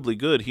incredibly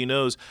good. He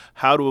knows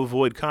how to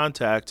avoid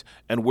contact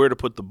and where to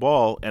put the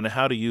ball and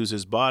how to use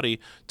his body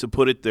to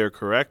put it there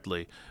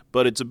correctly.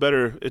 But it's a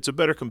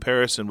better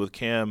comparison with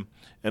Cam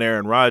and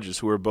Aaron Rodgers,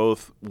 who are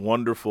both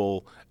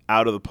wonderful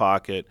out of the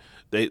pocket.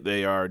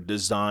 They are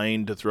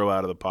designed to throw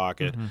out of the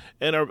pocket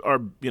and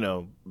are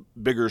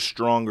bigger,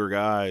 stronger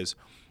guys.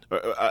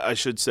 I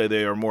should say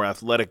they are more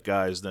athletic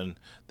guys than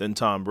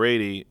Tom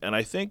Brady, and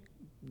I think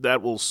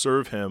that will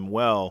serve him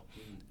well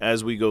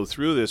as we go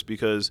through this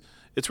because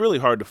it's really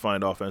hard to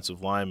find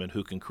offensive linemen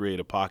who can create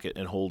a pocket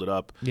and hold it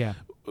up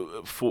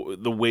for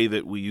the way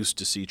that we used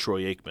to see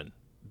Troy Aikman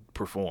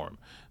perform.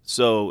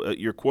 So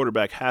your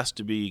quarterback has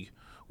to be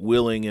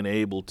willing and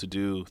able to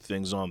do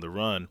things on the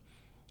run,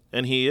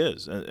 and he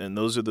is. And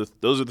those are the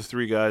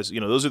three guys.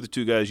 Those are the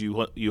two guys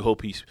you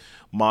hope he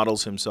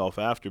models himself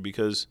after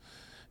because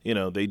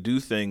they do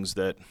things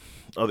that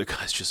other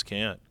guys just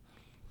can't.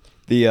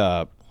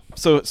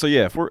 So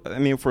yeah, if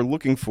we're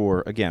looking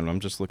for, again, I'm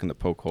just looking to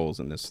poke holes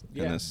in this.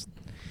 Because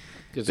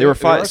there were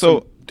five.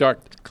 So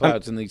dark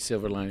clouds in these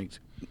silver linings.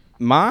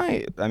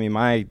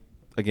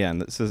 Again,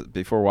 this is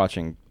before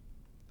watching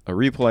a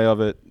replay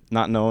of it,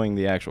 not knowing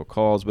the actual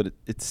calls, but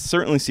it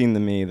certainly seemed to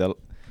me that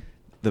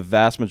the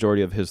vast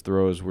majority of his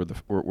throws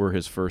were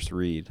his first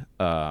read.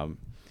 A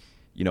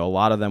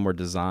lot of them were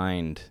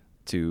designed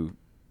to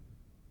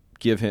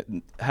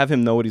have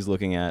him know what he's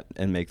looking at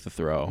and make the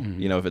throw.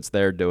 Mm-hmm. If it's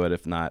there, do it.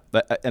 If not,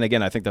 and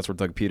again, I think that's where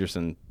Doug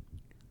Peterson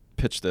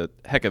pitched a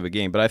heck of a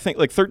game. But I think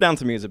like third down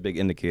to me is a big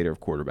indicator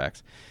of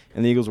quarterbacks,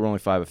 and the Eagles were only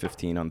 5 of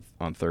 15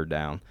 on third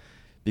down,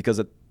 because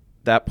at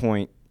that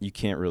point you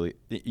can't really.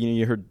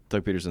 You heard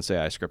Doug Peterson say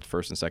I script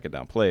first and second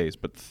down plays,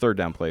 but the third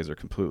down plays are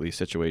completely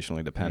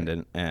situationally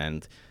dependent,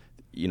 and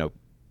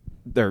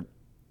they're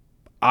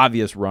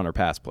obvious run or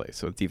pass plays,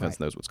 so the defense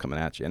knows what's coming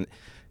at you. And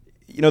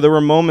there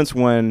were moments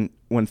when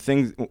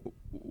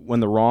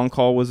the wrong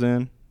call was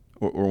in,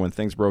 or when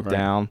things broke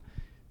down,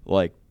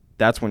 like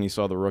that's when you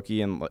saw the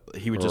rookie, and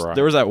he would just.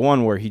 There was that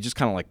one where he just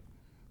kind of like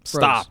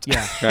stopped,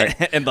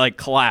 and like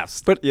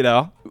collapsed. But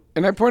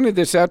and I pointed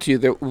this out to you.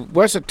 There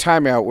was a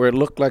timeout where it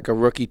looked like a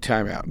rookie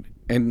timeout,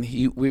 and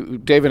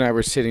Dave and I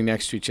were sitting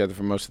next to each other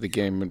for most of the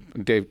game.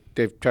 And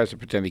Dave tries to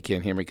pretend he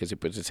can't hear me because he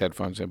puts his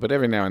headphones in, but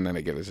every now and then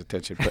I get his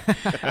attention.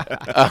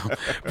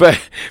 But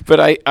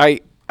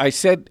I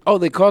said, oh,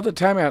 they called a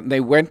timeout, and they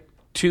went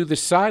to the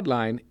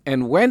sideline,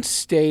 and Wentz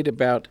stayed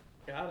about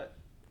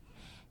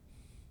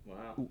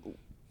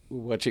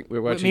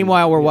We're watching.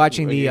 Meanwhile, we're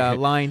watching the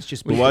Lions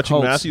just beat We're the watching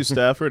Colts. Matthew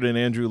Stafford and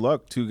Andrew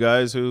Luck, two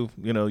guys who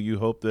you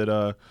hope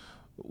that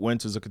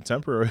Wentz is a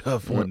contemporary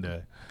of one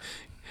day.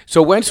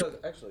 So Wentz.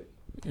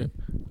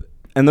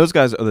 And those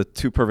guys are the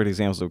two perfect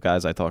examples of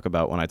guys I talk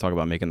about when I talk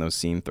about making those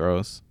seam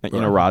throws. And,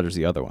 Rodgers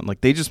the other one.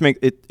 Like they just make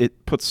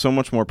it puts so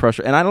much more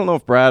pressure. And I don't know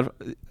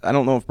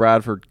if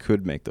Bradford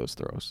could make those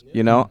throws.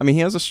 You know, I mean,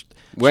 he has a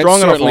Wentz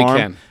strong enough certainly arm.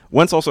 can.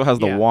 Wentz also has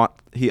the want.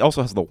 He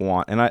also has the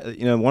want. And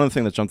one of the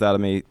things that jumped out at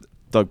me,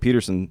 Doug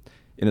Peterson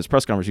in his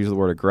press conference used the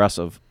word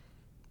aggressive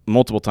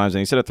multiple times, and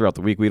he said it throughout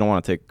the week. We don't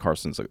want to take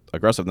Carson's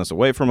aggressiveness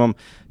away from him.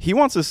 He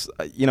wants this.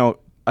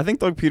 I think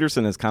Doug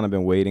Peterson has kind of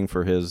been waiting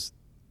for his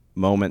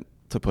moment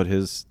to put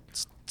his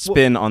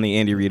spin on the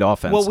Andy Reid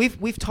offense. Well,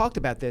 we've talked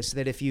about this,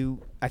 that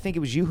I think it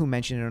was you who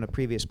mentioned it on a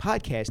previous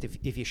podcast,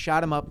 if you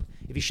shot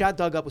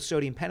Doug up with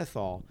sodium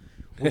pentothal,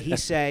 would he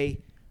say,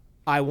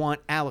 I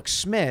want Alex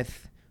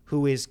Smith,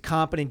 who is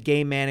competent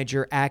game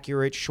manager,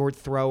 accurate, short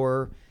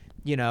thrower,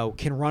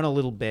 can run a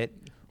little bit,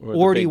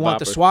 or do you want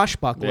the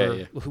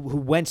swashbuckler who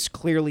Wentz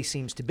clearly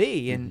seems to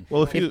be? And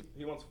well, he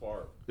wants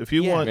Favre.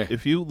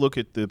 If you look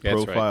at the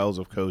profiles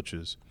of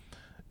coaches,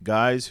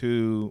 guys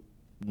who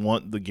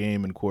want the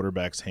game in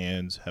quarterbacks'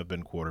 hands have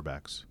been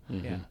quarterbacks.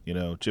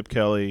 Yeah. Chip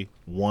Kelly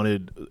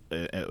wanted,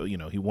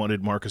 he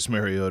wanted Marcus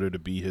Mariota to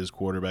be his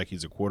quarterback.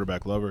 He's a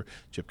quarterback lover.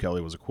 Chip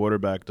Kelly was a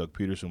quarterback. Doug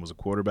Peterson was a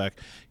quarterback.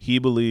 He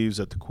believes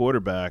that the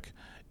quarterback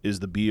is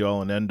the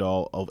be-all and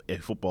end-all of a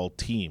football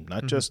team,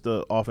 not just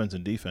the offense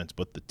and defense,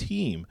 but the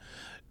team.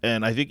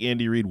 And I think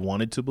Andy Reid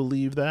wanted to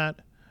believe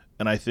that.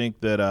 And I think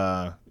that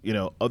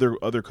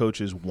other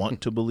coaches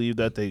want to believe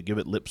that. They give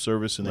it lip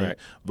service and they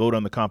vote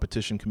on the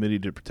competition committee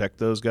to protect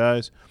those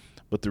guys.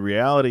 But the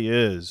reality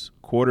is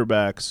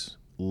quarterbacks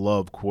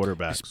love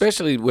quarterbacks.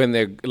 Especially when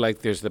they're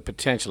like there's the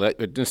potential.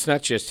 It's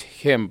not just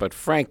him, but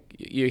Frank.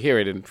 You hear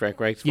it in Frank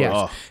Reich's voice.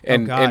 Yeah.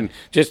 And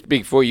just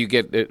before you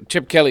get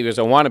Chip Kelly was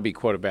a wannabe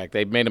quarterback.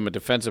 They made him a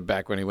defensive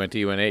back when he went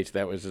to UNH.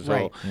 That was his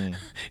whole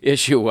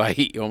issue why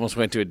he almost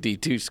went to a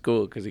D2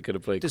 school because he could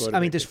have played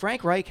quarterback. Does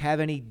Frank Reich have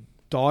any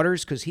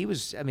daughters? Because he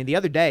was, the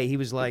other day he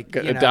was like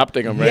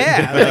adopting them, right?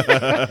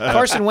 Yeah,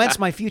 Carson Wentz,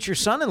 my future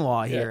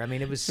son-in-law here.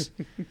 It was,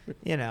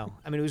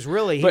 it was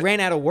really he ran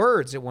out of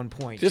words at one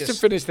point. Just to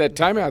finish that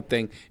timeout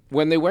thing,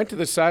 when they went to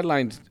the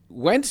sidelines,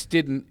 Wentz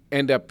didn't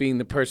end up being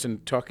the person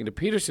talking to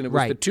Peterson. It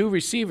was the two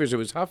receivers. It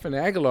was Huff and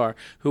Aguilar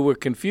who were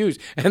confused,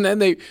 and then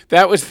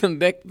that was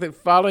the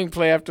following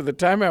play after the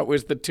timeout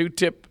was the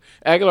two-tip.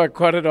 Aguilar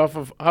caught it off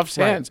of Huff's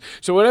hands.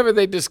 So whatever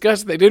they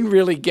discussed, they didn't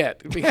really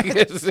get.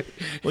 Because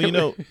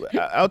well,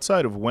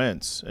 outside of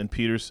Wentz and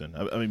Peterson,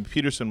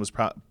 Peterson was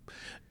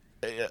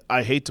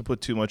I hate to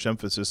put too much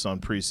emphasis on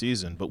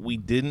preseason, but we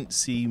didn't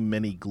see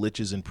many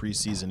glitches in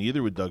preseason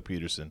either with Doug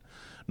Peterson,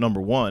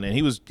 number one. And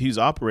he was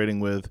operating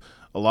with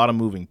a lot of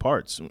moving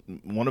parts,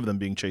 one of them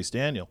being Chase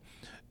Daniel.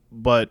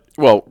 But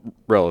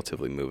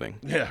relatively moving.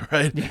 Yeah,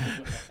 right.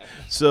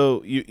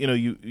 So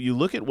you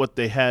look at what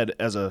they had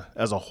as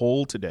a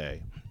whole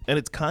today, and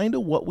it's kind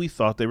of what we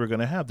thought they were going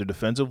to have. Their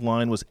defensive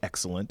line was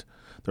excellent.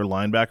 Their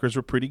linebackers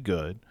were pretty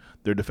good.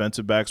 Their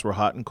defensive backs were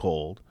hot and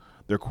cold.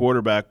 Their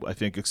quarterback, I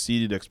think,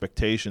 exceeded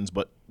expectations,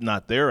 but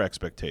not their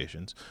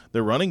expectations.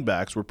 Their running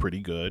backs were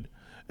pretty good,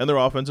 and their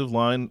offensive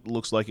line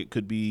looks like it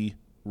could be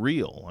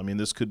real.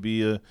 This could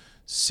be a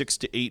 6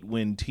 to 8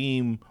 win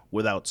team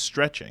without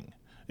stretching.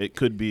 It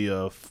could be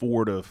a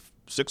 4 to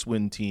 6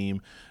 win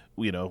team.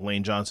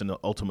 Lane Johnson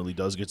ultimately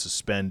does get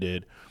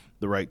suspended,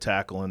 the right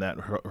tackle, and that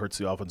hurts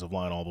the offensive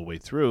line all the way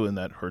through, and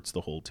that hurts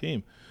the whole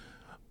team.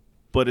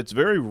 But it's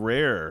very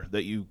rare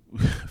that you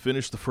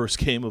finish the first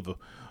game of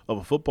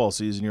a football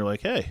season. You're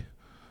like, hey,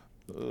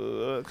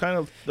 that's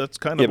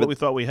kind of what we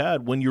thought we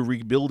had when you're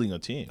rebuilding a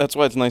team. That's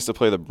why it's nice to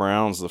play the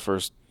Browns the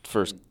first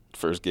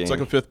game. It's like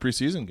a 5th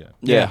preseason game.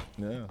 Yeah.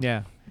 And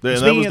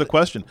that was the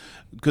question: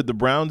 could the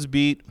Browns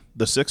beat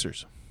the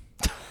Sixers?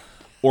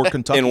 Or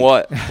Kentucky. In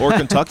what? Or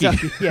Kentucky.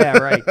 Yeah,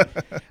 right.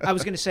 I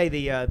was going to say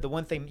the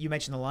one thing you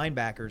mentioned, the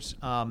linebackers.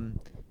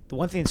 The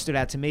one thing that stood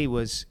out to me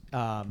was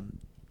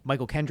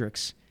Michael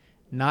Kendricks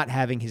not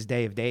having his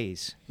day of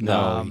days.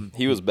 No,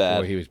 he was bad.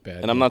 Boy, he was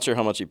bad. And I'm not sure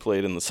how much he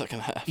played in the second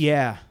half.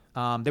 Yeah.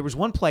 There was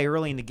one play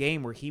early in the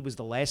game where he was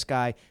the last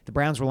guy. The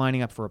Browns were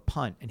lining up for a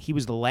punt, and he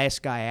was the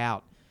last guy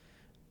out,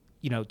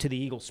 to the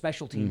Eagles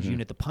special teams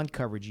unit, the punt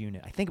coverage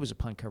unit. I think it was a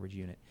punt coverage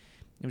unit.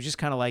 It was just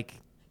kind of like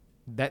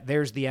that.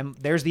 There's the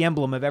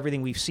emblem of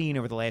everything we've seen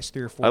over the last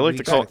 3 or 4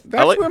 weeks.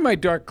 That's where my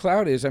dark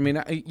cloud is.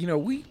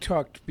 We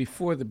talked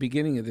before the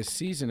beginning of this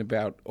season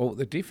about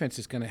the defense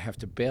is going to have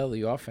to bail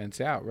the offense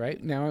out.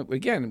 Right now,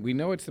 again, we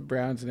know it's the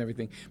Browns and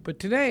everything, but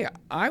today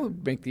I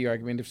would make the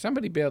argument if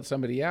somebody bailed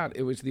somebody out,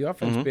 it was the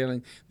offense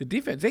bailing the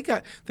defense. They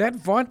got that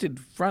vaunted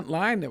front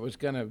line that was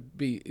going to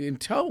be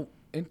until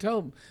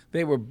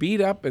they were beat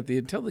up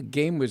until the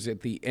game was at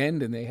the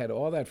end and they had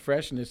all that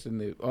freshness and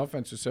the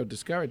offense was so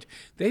discouraged,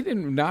 they did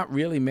not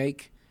really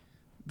make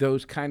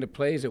those kind of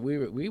plays that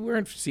we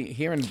weren't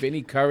hearing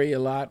Vinny Curry a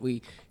lot.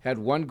 We had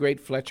one great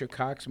Fletcher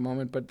Cox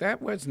moment, but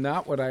that was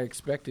not what I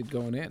expected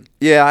going in.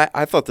 Yeah,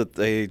 I thought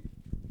that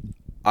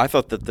I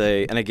thought that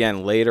they, and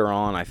again later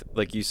on,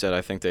 like you said,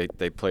 I think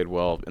they played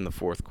well in the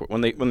fourth quarter.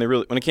 When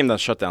it came down to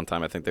shutdown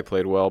time, I think they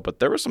played well. But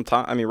there was some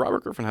time. I mean,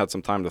 Robert Griffin had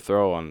some time to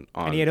throw on.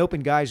 And he had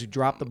open guys who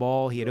dropped the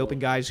ball. He had open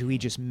guys who he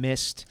just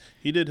missed.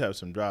 He did have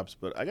some drops,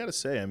 but I got to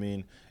say, I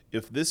mean,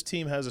 if this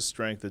team has a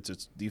strength, it's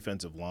its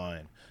defensive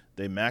line.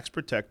 They max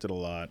protected a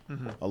lot.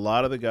 Mm-hmm. A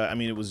lot of the guys. I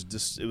mean, it was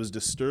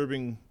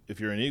disturbing. If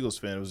you're an Eagles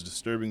fan, it was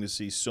disturbing to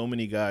see so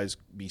many guys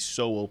be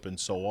so open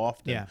so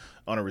often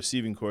on a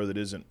receiving core that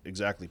isn't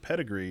exactly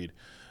pedigreed.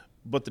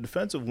 But the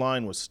defensive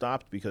line was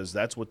stopped because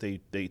that's what they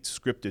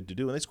scripted to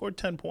do, and they scored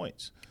 10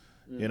 points.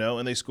 You know,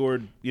 and they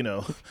scored. You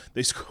know,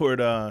 they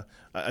scored. I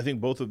think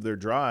both of their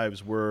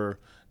drives were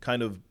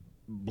kind of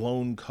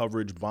blown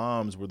coverage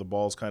bombs where the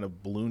ball's kind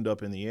of ballooned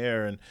up in the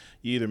air, and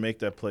you either make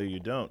that play or you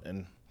don't.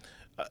 And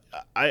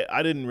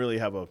I didn't really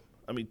have a.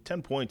 I mean,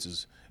 10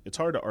 points it's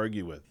hard to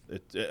argue with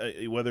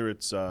it, whether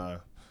it's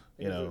whether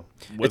it's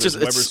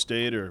Weber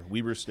State or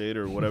Weber State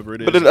or whatever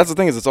it is. But that's the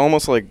thing is, it's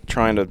almost like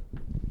trying to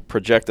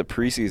project a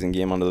preseason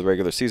game onto the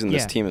regular season.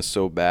 This team is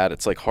so bad;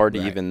 it's like hard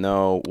to even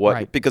know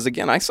what. Because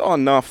again, I saw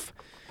enough,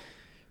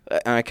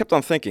 and I kept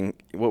on thinking,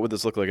 what would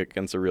this look like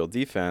against a real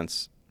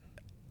defense?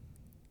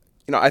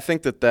 You know, I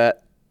think that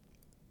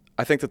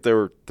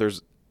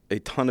there's a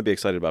ton to be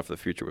excited about for the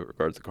future with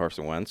regards to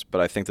Carson Wentz, but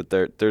I think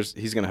that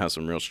he's going to have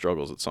some real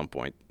struggles at some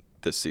point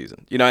this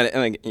season. You know,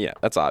 and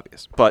that's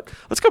obvious. But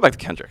let's go back to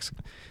Kendricks,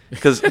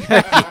 because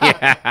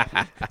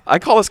I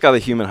call this guy the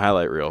human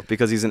highlight reel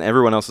because he's in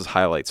everyone else's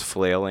highlights,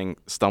 flailing,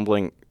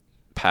 stumbling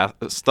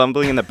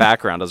in the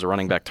background as a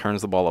running back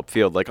turns the ball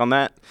upfield. Like on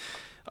that,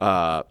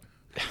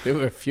 there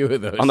were a few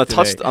of those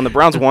on the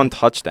Browns' one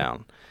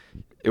touchdown.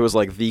 It was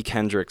like the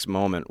Kendricks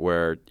moment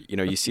where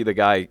you see the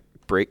guy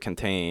break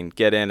contain,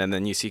 get in, and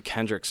then you see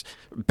Kendricks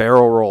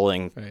barrel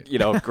rolling,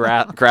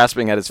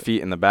 grasping at his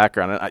feet in the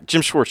background. And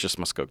Jim Schwartz just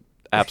must go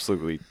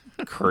absolutely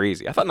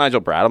crazy. I thought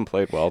Nigel Bradham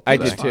played well today. I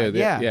did too.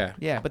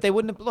 Yeah. But they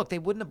wouldn't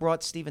have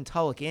brought Stephen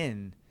Tulloch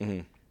in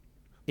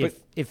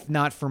if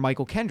not for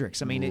Michael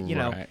Kendricks. I mean,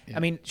 I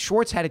mean,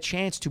 Schwartz had a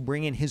chance to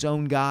bring in his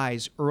own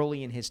guys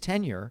early in his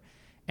tenure.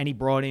 And he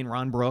brought in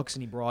Ron Brooks,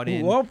 and he brought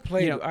in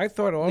played. I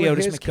thought all Leotis of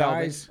his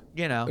McKelvin,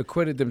 guys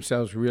acquitted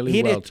themselves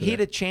really well today. He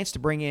had a chance to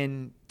bring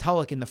in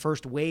Tulloch in the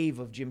first wave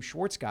of Jim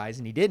Schwartz guys,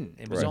 and he didn't.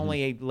 It was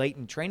only a late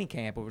in training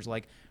camp. It was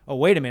like, oh,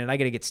 wait a minute, I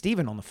got to get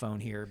Steven on the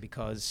phone here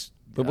because.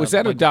 But was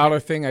that a dollar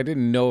thing? I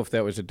didn't know if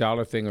that was a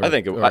dollar thing. Or, I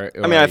think.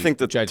 I think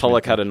that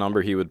Tulloch had a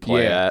number he would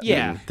play at.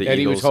 Yeah, that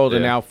he was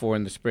holding out for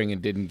in the spring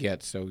and didn't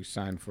get, so he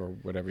signed for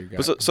whatever he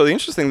got. So the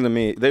interesting thing to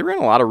me, they ran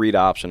a lot of read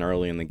option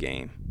early in the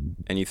game,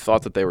 and you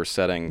thought that they were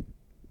setting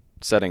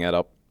it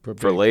up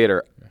for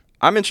later. Yeah.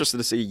 I'm interested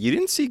to see. You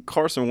didn't see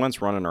Carson Wentz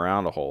running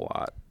around a whole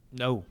lot.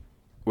 No.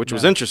 Which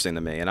was interesting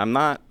to me, and I'm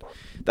not.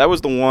 That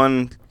was the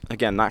one.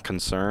 Again, not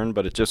concerned,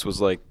 but it just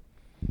was like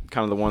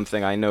kind of the one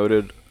thing I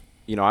noted.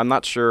 I'm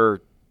not sure.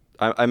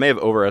 I may have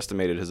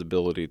overestimated his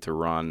ability to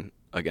run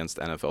against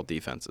NFL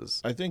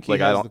defenses. I think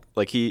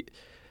he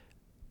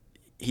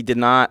did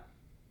not.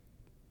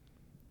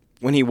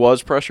 When he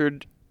was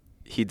pressured,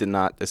 he did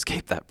not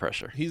escape that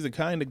pressure. He's the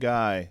kind of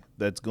guy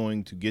that's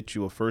going to get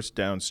you a first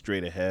down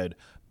straight ahead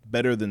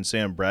better than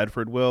Sam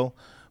Bradford will,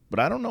 but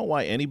I don't know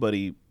why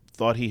anybody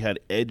thought he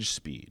had edge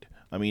speed.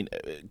 I mean,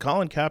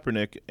 Colin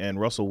Kaepernick and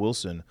Russell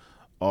Wilson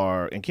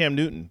and Cam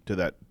Newton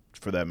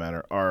for that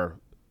matter, are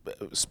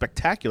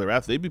spectacular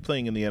athletes. They'd be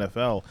playing in the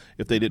NFL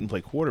if they didn't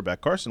play quarterback.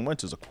 Carson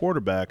Wentz is a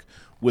quarterback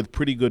with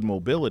pretty good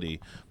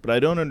mobility, but I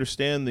don't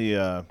understand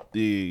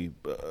the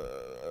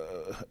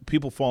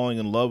people falling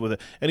in love with it.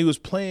 And he was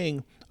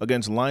playing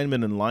against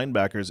linemen and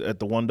linebackers at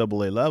the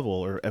 1AA level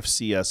or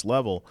FCS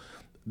level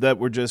that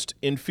were just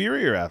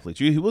inferior athletes.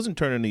 He wasn't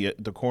turning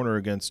the corner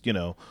against,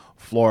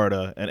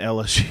 Florida and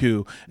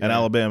LSU and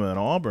Alabama and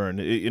Auburn.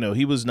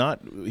 He was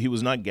not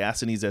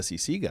gassing these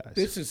SEC guys.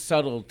 This is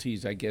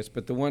subtleties, I guess,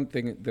 but the one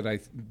thing that I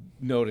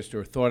noticed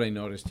or thought I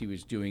noticed he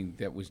was doing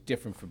that was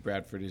different for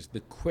Bradford is the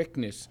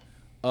quickness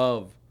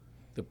of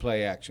the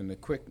play action,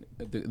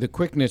 the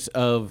quickness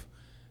of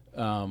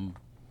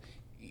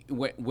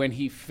when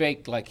he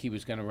faked like he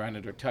was going to run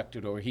it or tucked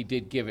it, or he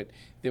did give it,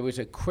 there was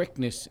a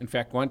quickness. In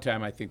fact, one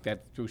time I think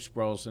that threw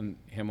Sproles and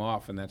him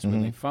off, and that's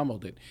when they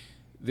fumbled it.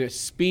 The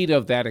speed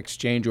of that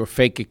exchange or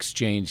fake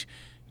exchange,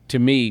 to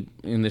me,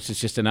 and this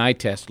is just an eye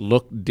test,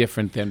 looked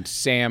different than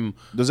Sam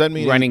Does that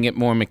mean running it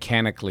more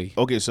mechanically.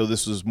 Okay, so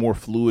this was more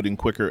fluid and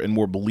quicker and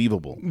more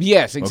believable.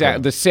 Yes, exactly.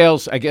 Okay. The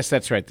sales, I guess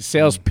that's right. The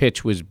sales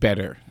pitch was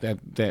better.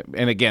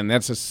 And again,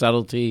 that's a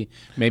subtlety.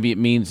 Maybe it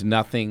means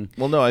nothing.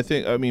 Well, no,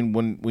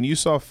 when you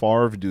saw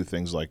Favre do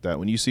things like that,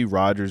 when you see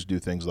Rodgers do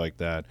things like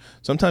that,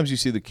 sometimes you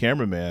see the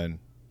cameraman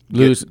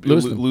lose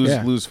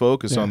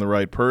focus on the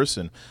right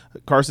person.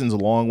 Carson's a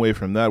long way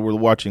from that. We're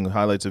watching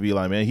highlights of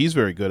Eli Manning. He's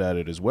very good at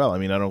it as well. I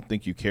mean, I don't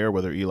think you care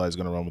whether Eli's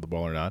going to run with the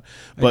ball or not.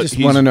 But I just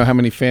want to know how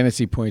many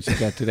fantasy points he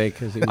got today.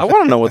 I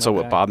want to know what's up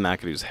with Bob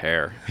McAdoo's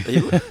hair. He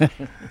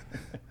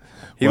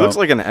looks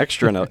like an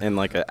extra in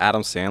like an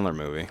Adam Sandler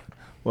movie.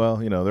 Well,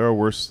 there are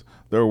worse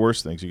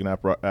things. You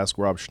can ask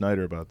Rob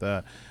Schneider about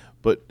that.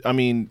 But I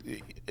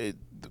mean,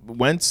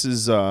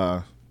 Wentz's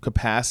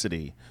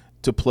capacity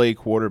to play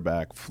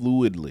quarterback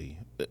fluidly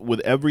with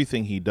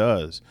everything he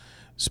does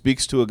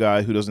speaks to a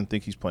guy who doesn't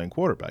think he's playing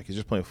quarterback. He's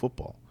just playing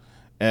football.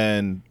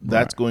 And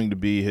that's going to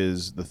be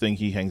the thing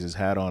he hangs his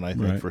hat on, I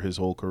think, for his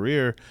whole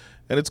career.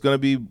 And it's going to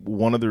be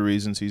one of the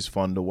reasons he's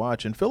fun to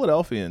watch. And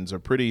Philadelphians are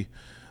pretty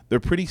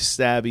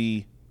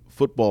savvy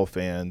football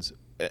fans.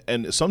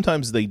 And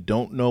sometimes they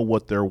don't know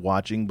what they're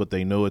watching, but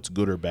they know it's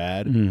good or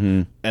bad.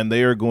 Mm-hmm. And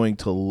they are going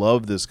to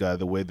love this guy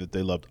the way that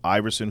they loved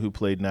Iverson, who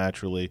played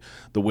naturally,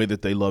 the way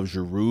that they love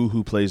Giroux,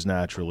 who plays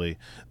naturally.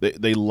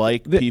 They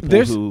like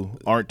people who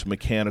aren't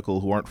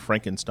mechanical, who aren't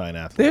Frankenstein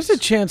athletes. There's a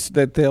chance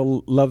that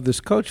they'll love this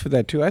coach for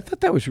that, too. I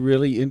thought that was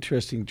really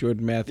interesting,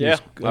 Jordan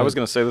Matthews. Yeah, I was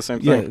going to say the same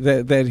thing.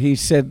 Yeah, that he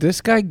said,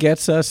 this guy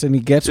gets us, and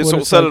he gets what so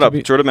it's set like it up. to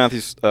be.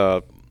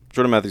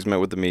 Jordan Matthews met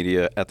with the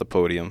media at the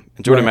podium.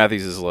 And Jordan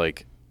Matthews is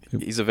like,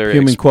 he's a very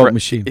human quote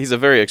machine. He's a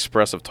very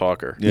expressive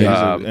talker.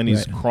 Yeah,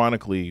 he's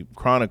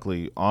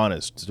chronically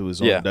honest to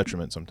his own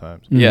detriment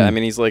sometimes. Mm-hmm. Yeah, I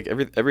mean, he's like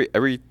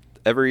every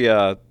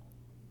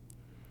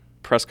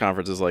press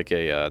conference is like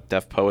a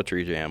Def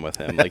Poetry Jam with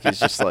him. Like he's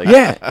just like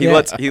lets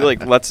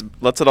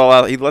it all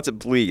out. He lets it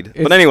bleed.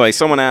 But anyway,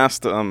 someone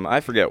asked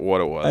I forget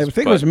what it was. I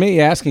think it was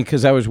me asking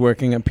because I was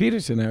working on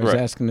Peterson. I was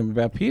asking him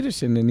about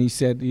Peterson, and he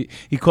said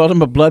he called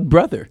him a blood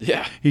brother.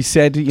 Yeah, he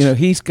said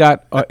he's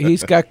got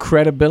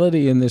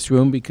credibility in this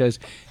room because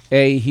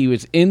he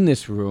was in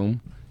this room.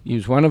 He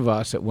was one of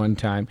us at one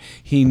time.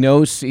 He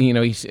knows.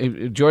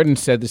 Jordan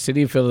said the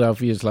city of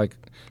Philadelphia is like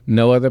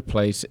no other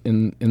place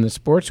in the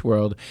sports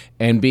world,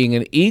 and being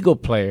an Eagle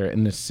player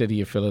in the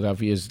city of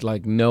Philadelphia is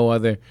like no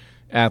other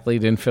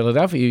athlete in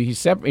Philadelphia.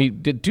 He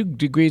did 2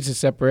 degrees of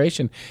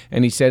separation,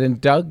 and he said,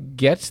 and Doug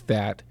gets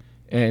that,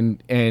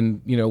 and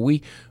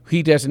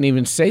he doesn't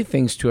even say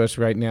things to us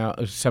right now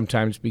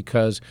sometimes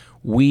because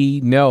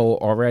we know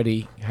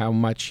already how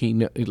much he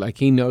knows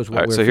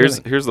what we're feeling.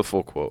 So here's the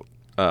full quote.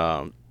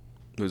 It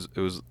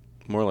was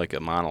more like a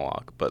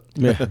monologue, but.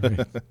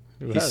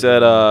 He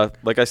said,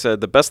 like I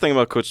said, the best thing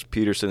about Coach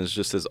Peterson is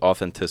just his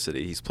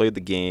authenticity. He's played the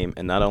game,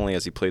 and not only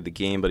has he played the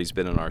game, but he's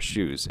been in our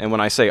shoes. And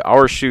when I say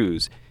our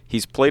shoes,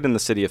 he's played in the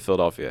city of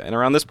Philadelphia. And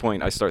around this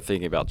point, I start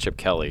thinking about Chip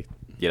Kelly,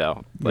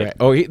 Like,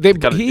 oh,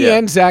 he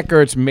and Zach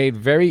Ertz made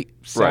very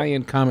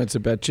salient comments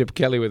about Chip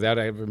Kelly without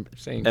ever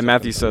saying And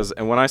Matthew says,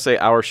 and when I say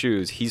our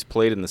shoes, he's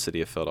played in the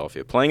city of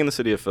Philadelphia. Playing in the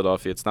city of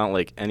Philadelphia, it's not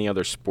like any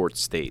other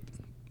sports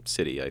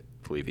city, I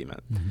believe he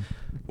meant. Mm-hmm.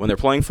 When they're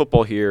playing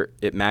football here,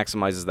 it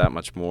maximizes that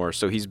much more.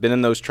 So he's been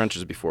in those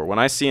trenches before. When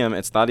I see him,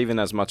 it's not even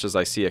as much as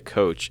I see a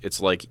coach.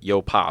 It's like,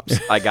 yo, Pops,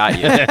 I got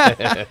you.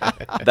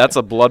 That's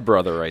a blood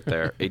brother right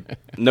there.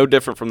 No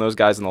different from those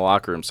guys in the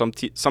locker room.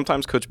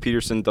 Sometimes Coach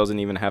Peterson doesn't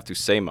even have to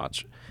say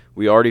much.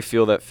 We already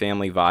feel that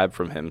family vibe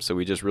from him, so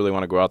we just really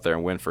want to go out there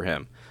and win for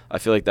him. I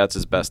feel like that's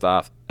his best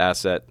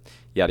asset,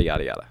 yada,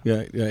 yada, yada.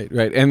 Yeah,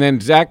 right. And then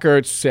Zach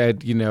Ertz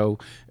said,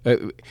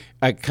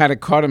 I kind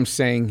of caught him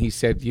saying, he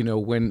said,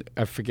 when,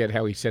 I forget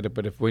how he said it,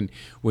 but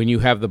when you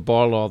have the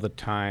ball all the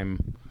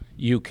time,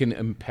 you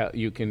can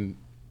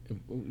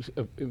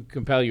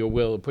compel your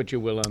will, put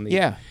your will on the.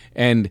 Yeah.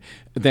 And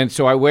then,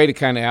 so I waited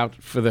kind of out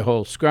for the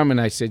whole scrum,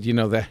 and I said,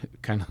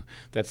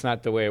 that's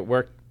not the way it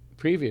worked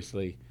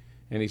previously.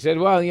 And he said,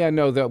 well, yeah,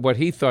 no, what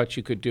he thought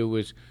you could do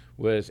was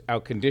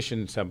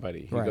outcondition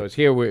somebody. He goes,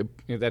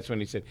 that's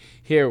when he said,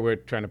 here we're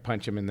trying to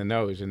punch him in the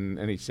nose. And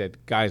he said,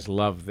 guys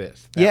love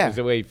this. That was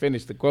the way he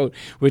finished the quote,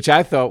 which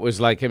I thought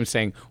was like him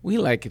saying, we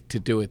like it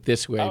to do it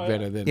this way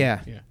better than.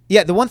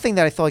 Yeah, the one thing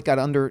that I thought got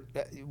under,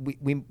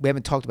 we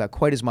haven't talked about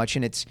quite as much,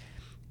 and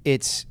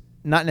it's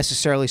not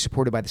necessarily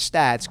supported by the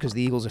stats because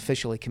the Eagles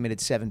officially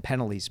committed 7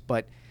 penalties,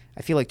 but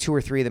I feel like 2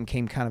 or 3 of them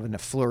came kind of in a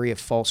flurry of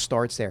false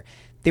starts there.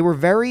 They were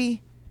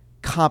very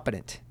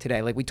competent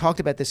today. Like we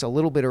talked about this a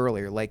little bit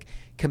earlier, like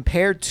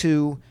compared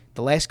to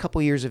the last couple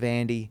of years of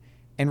Andy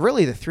and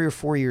really the 3 or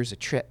 4 years of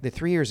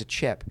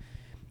Chip,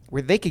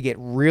 where they could get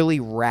really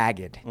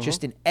ragged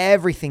just in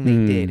everything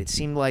they did. It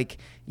seemed like,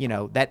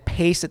 that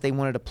pace that they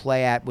wanted to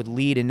play at would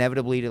lead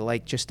inevitably to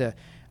like just a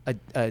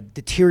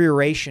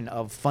deterioration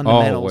of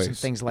fundamentals and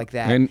things like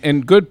that.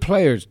 And good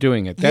players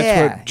doing it.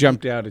 That's what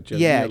jumped out at you.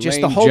 Yeah, just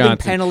Lane the holding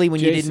Johnson, penalty when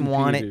Jason you didn't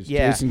want Peters, it.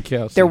 Yeah, Jason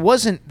Kelce. There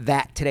wasn't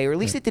that today, or at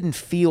least it didn't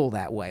feel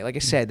that way. Like I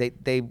said,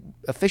 they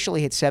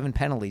officially hit 7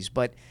 penalties,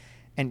 but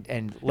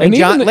and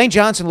Lane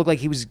Johnson looked like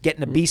he was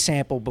getting a B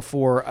sample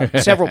before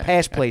several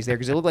pass plays there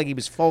because it looked like he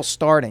was false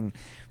starting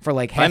for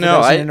like half a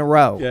dozen in a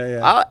row.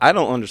 I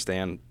don't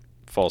understand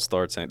false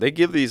starts. They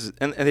give these,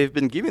 and they've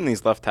been giving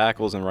these left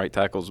tackles and right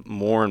tackles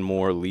more and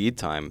more lead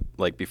time,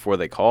 like before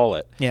they call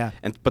it. Yeah.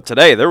 But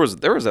today there was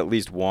at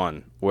least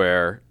one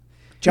where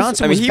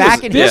Johnson I mean, was he back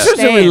was- in this his was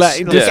a stance rela-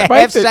 like a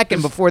despite half the-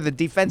 second before the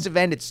defensive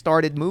end had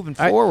started moving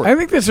forward. I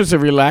think this was a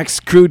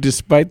relaxed crew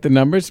despite the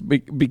numbers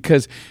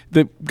because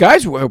the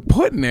guys were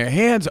putting their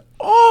hands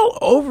all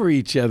over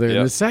each other in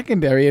Yep. the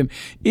secondary. And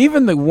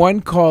even the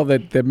one call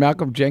that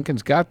Malcolm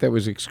Jenkins got that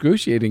was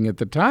excruciating at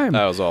the time.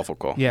 That was an awful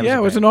call. Yeah, Yeah,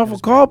 it was an awful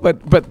call, but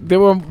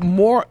there were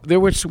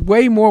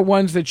way more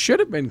ones that should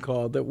have been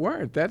called that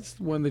weren't. That's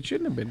the one that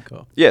shouldn't have been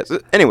called. Yes.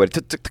 Anyway,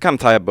 to kind of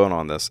tie a bow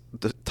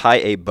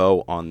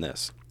on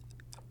this,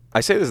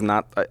 I say this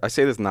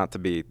not to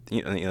be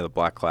the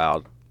black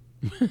cloud,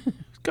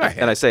 Go ahead.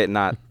 and I say it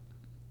not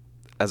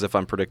as if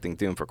I'm predicting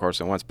doom for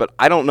Carson Wentz, but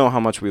I don't know how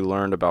much we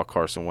learned about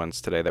Carson Wentz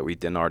today that we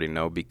didn't already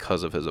know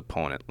because of his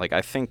opponent. Like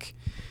I think,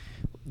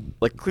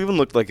 like Cleveland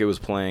looked like it was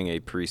playing a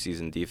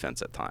preseason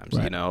defense at times.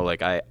 Right. You know,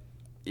 like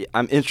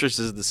I'm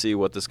interested to see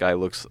what this guy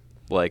looks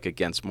like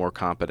against more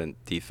competent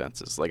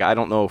defenses. Like I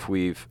don't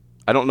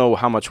know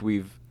how much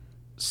we've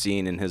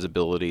seen in his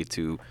ability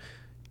to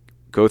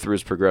go through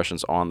his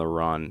progressions on the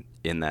run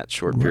in that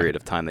short period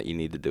of time that you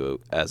need to do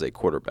as a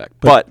quarterback.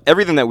 But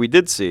everything that we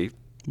did see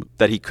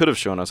that he could have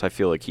shown us, I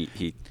feel like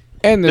he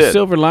And the did.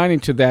 silver lining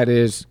to that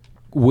is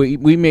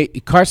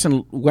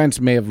Carson Wentz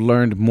may have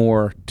learned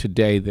more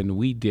today than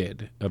we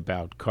did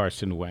about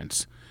Carson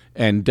Wentz.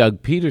 And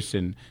Doug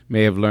Peterson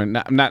may have learned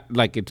not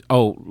like it's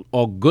all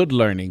good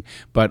learning,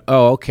 but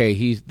okay,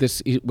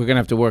 we're gonna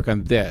have to work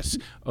on this.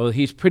 Oh,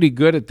 he's pretty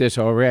good at this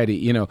already.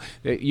 You know,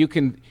 you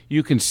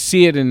can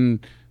see it in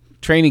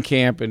training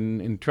camp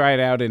and try it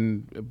out,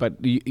 but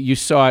you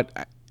saw it,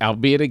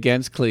 albeit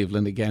against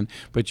Cleveland again,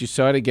 but you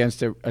saw it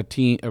against a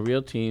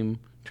real team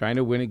trying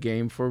to win a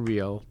game for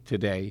real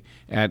today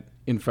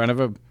in front of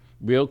a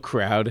real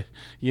crowd.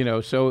 You know,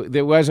 so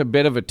there was a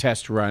bit of a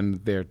test run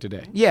there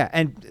today. Yeah,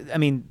 and I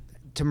mean,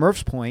 to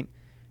Murph's point,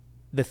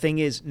 the thing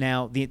is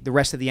now the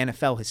rest of the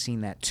NFL has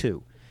seen that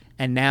too.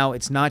 And now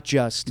it's not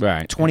just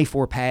Right.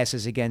 24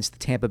 passes against the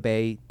Tampa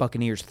Bay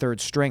Buccaneers third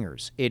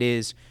stringers. It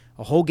is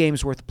a whole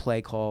game's worth of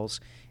play calls.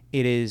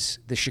 It is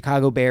the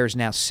Chicago Bears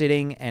now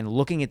sitting and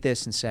looking at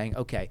this and saying,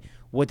 okay,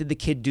 what did the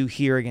kid do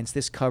here against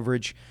this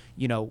coverage?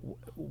 You know,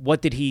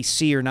 what did he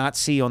see or not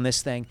see on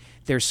this thing?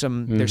 There's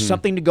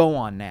something to go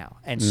on now.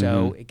 And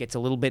so it gets a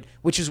little bit,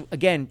 which is,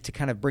 again, to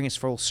kind of bring us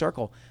full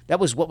circle, that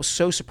was what was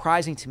so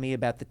surprising to me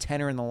about the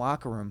tenor in the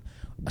locker room.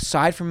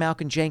 Aside from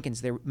Malcolm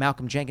Jenkins, there What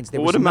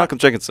was did Malcolm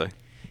Jenkins say?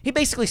 He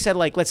basically said,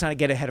 like, let's not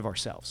get ahead of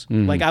ourselves.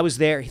 Like, I was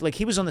there. Like,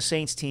 he was on the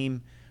Saints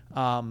team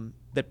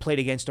that played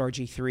against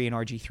RG3 in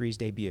RG3's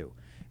debut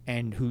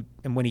and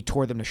when he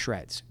tore them to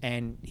shreds.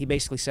 And he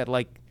basically said,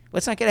 like,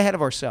 let's not get ahead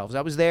of ourselves.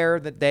 I was there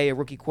that day. A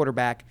rookie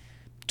quarterback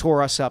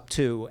tore us up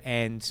too,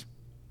 and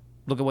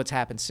look at what's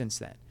happened since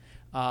then.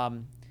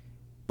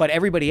 But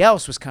everybody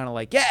else was kind of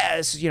like,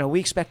 yes, we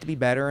expect to be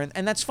better,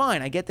 and that's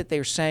fine. I get that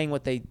they're saying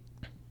what they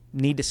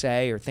need to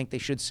say or think they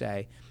should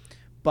say,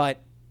 but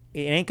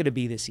it ain't going to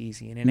be this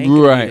easy, and it ain't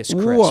going to be this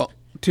crisp. Well,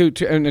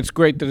 and it's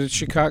great that it's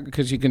Chicago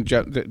because you can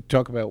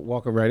talk about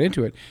walking right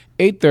into it.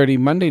 8:30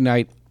 Monday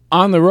night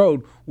on the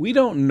road. We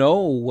don't know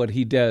what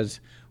he does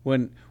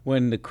when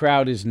the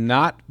crowd is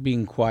not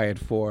being quiet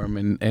for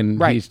him and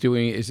Right. he's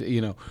doing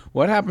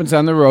what happens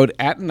on the road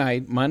at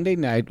night, Monday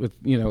night with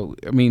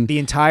I mean The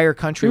entire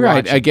country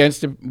right watching.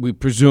 against we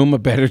presume a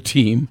better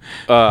team.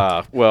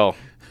 Well,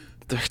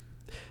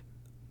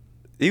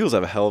 the Eagles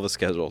have a hell of a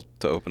schedule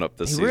to open up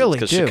this They season really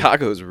because do.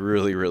 Chicago is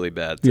really, really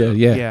bad. Too.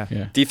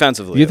 Yeah.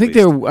 Defensively, You at think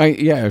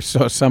least. I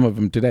saw some of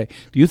them today.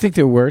 Do you think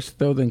they're worse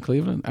though than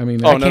Cleveland? I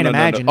mean, Oh, I no, can't no,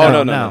 imagine.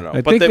 No, no. No. I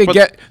But think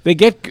they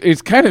get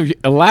it's kind of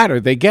a ladder.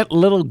 They get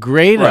little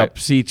grade Right.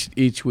 ups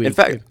each week. In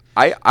fact,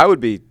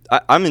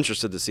 I'm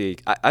interested to see.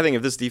 I think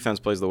if this defense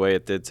plays the way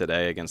it did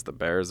today against the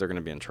Bears, they're going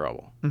to be in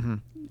trouble. Mm-hmm.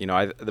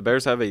 The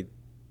Bears have a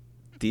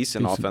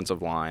decent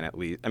offensive line, at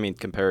least. I mean,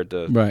 compared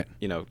to Right.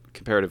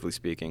 comparatively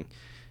speaking,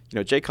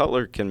 Jay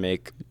Cutler can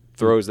make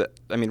throws that.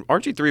 I mean,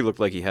 RG3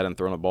 looked like he hadn't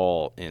thrown a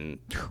ball in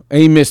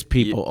he missed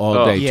people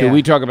all day yeah. too.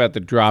 We talk about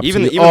the drops.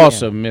 Even he the-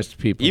 also missed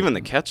people. even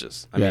the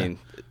catches. I Yeah. mean,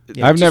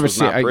 it I've just never was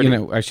seen. not pretty.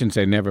 I shouldn't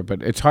say never,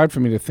 but it's hard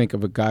for me to think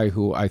of a guy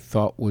who I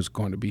thought was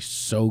going to be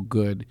so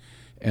good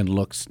and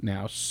looks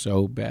now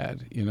so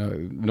bad.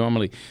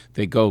 Normally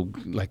they go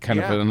like kind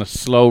of on a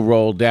slow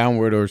roll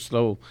downward or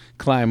slow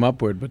climb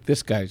upward, but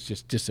this guy's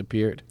just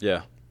disappeared.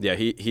 Yeah.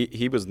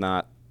 He was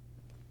not.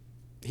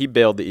 He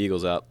bailed the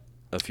Eagles out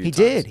a few He times.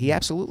 did. He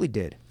absolutely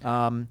did.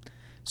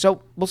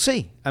 So we'll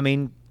see. I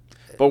mean,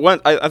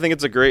 But I think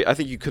it's a great. I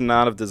think you could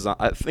not have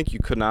I think you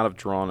could not have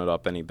drawn it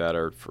up any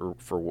better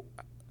for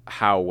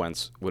how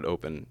Wentz would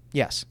open.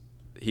 yes.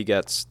 He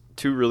gets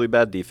two really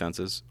bad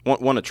defenses,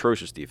 one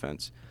atrocious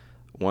defense,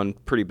 one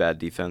pretty bad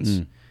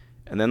defense,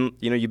 and then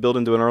you build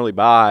into an early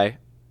bye,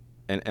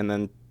 and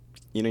then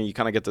you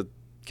kind of get to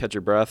catch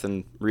your breath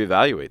and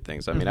reevaluate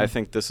things. I mean, I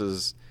think this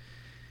is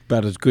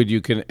About as good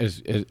you can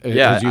as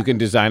you can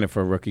design it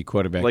for a rookie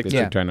quarterback Like- that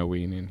Yeah. you're trying to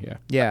wean in. Yeah.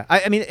 Yeah,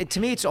 I mean, to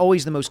me, it's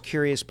always the most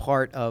curious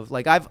part of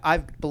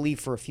I've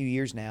believed for a few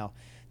years now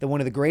that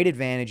one of the great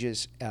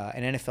advantages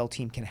an NFL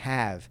team can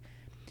have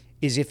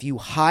is if you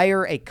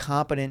hire a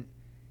competent.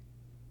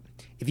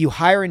 if you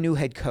hire a new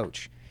head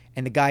coach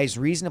and the guy is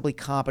reasonably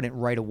competent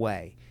right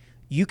away,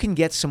 you can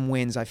get some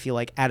wins, I feel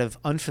like, out of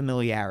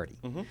unfamiliarity.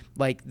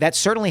 Like, that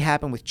certainly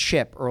happened with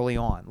Chip early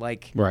on.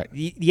 Like, Right.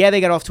 Yeah, they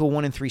got off to a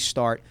 1-3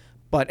 start,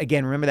 but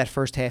again, remember that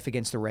first half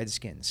against the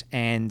Redskins,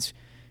 and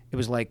it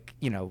was like,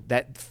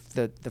 that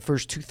the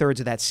first 2/3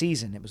 of that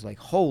season, it was like,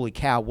 holy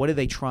cow, what are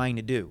they trying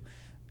to do?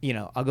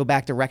 I'll go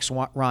back to Rex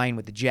Ryan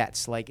with the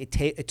Jets. Like,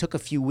 it took a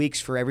few weeks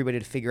for everybody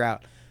to figure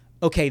out,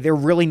 okay, they're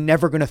really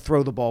never going to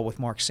throw the ball with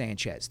Mark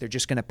Sanchez. They're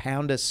just going to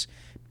pound us.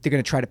 They're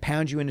going to try to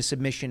pound you into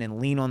submission and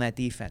lean on that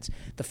defense.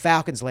 The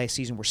Falcons last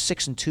season were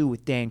 6-2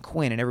 with Dan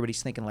Quinn, and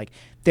everybody's thinking, like,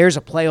 there's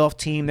a playoff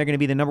team. They're going to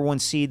be the number 1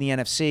 seed in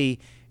the NFC.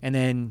 And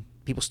then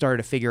people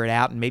started to figure it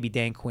out, and maybe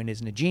Dan Quinn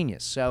isn't a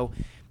genius. So,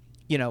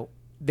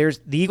 the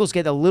Eagles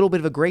get a little bit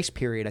of a grace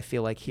period, I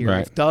feel like, here.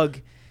 Right. If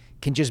Doug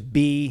can just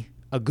be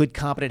a good,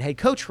 competent head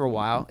coach for a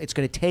while, it's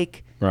going to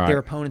take their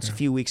opponents a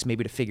few weeks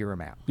maybe to figure him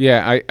out.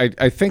 Yeah,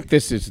 I think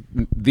this is,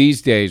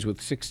 these days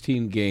with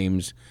 16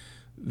 games,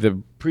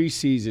 the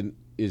preseason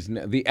is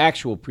the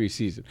actual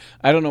preseason.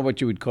 I don't know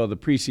what you would call the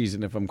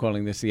preseason if I'm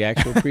calling this the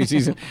actual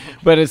preseason,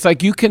 but it's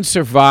like you can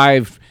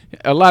survive.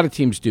 A lot of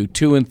teams do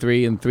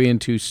 2-3 and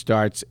 3-2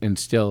 starts and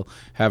still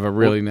have a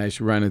really nice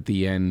run at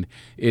the end.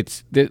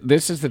 It's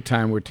this is the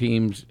time where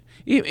teams,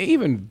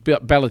 even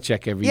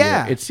Belichick every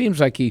year, it seems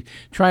like he's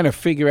trying to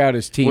figure out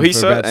his team. Well, he for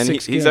said, about and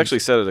 6 he's games. actually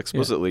said it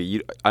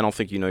explicitly. I don't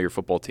think you know your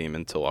football team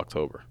until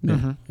October.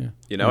 And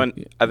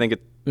I think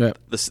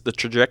the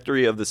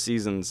trajectory of the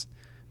seasons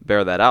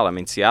bear that out. I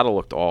mean, Seattle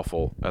looked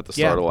awful at the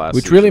start of last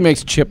which season. really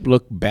makes Chip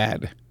look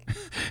bad.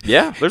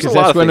 Yeah, there's a lot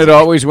that's of when things. it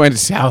always went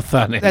south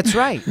on it. That's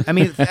right. I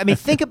mean,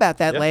 think about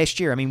that last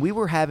year. I mean,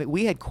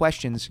 we had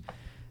questions.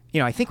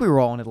 I think we were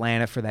all in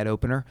Atlanta for that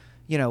opener.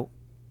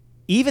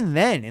 Even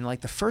then, in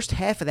like the first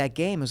half of that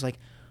game, it was like,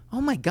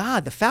 oh my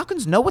God, the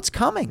Falcons know what's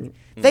coming.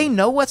 They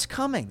know what's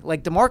coming.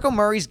 Like, DeMarco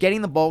Murray's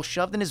getting the ball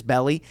shoved in his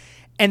belly,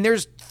 and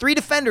there's 3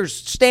 defenders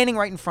standing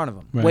right in front of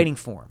him, waiting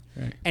for him.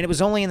 Right. And it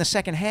was only in the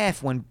second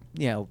half when,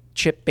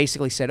 Chip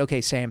basically said,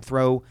 okay, Sam,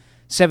 throw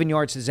 7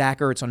 yards to Zach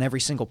Ertz on every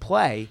single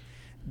play,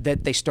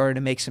 that they started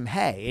to make some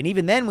hay. And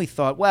even then we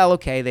thought, well,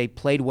 okay, they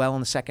played well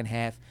in the second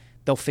half.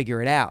 They'll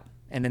figure it out.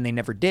 And then they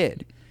never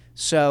did.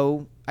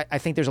 So I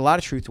think there's a lot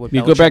of truth to what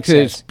You Belichick go back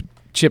to says.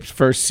 Chip's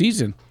first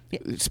season.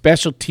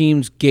 Special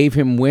teams gave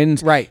him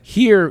wins. Right.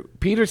 Here,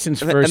 Peterson's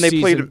first and they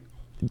season. played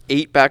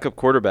 8 backup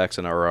quarterbacks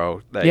in a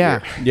row that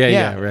year.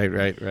 Yeah,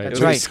 right.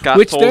 That's right. Scott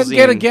Which they'll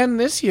get Tolzien. again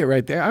this year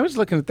right there. I was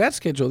looking at that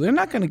schedule. They're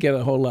not going to get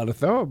a whole lot of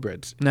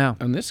thoroughbreds No.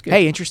 on this schedule.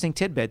 Hey, interesting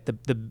tidbit.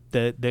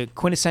 The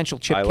quintessential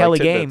Chip I like Kelly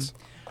game, tidbits.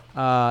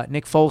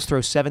 Nick Foles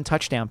throws 7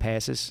 touchdown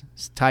passes,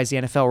 ties the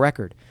NFL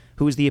record.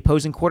 Who was the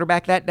opposing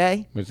quarterback that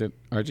day? Was it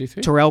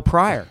RG3? Terrell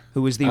Pryor,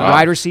 who was the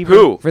wide receiver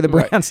Who? for the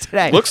Browns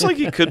today. Looks like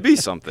he could be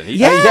something.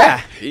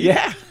 Yeah.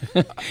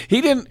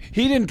 He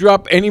didn't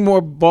drop any more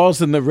balls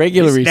than the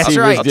regular That's receivers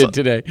right. did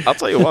today. I'll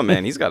tell you what,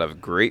 man. He's got a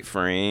great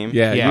frame.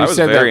 Yeah, Yeah. you I was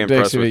said very that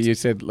impressed with. You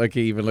said like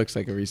he even looks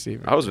like a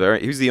receiver.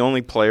 He was the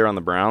only player on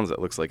the Browns that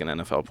looks like an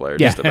NFL player.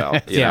 Yeah. Just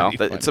about. You Yeah.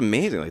 know, it's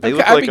amazing. Like, they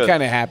look I'd like be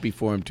kind of happy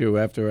for him too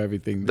after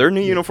everything. their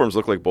new uniforms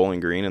look like Bowling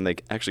Green, and they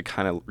actually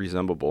kind of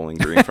resemble Bowling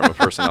Green from a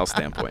personnel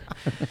standpoint.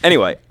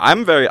 Anyway, I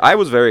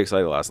was very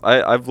excited last.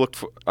 I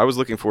was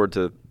looking forward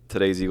to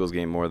today's Eagles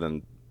game more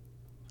than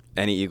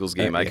any Eagles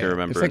game I can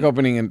remember. It's like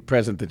opening a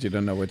present that you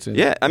don't know what's in.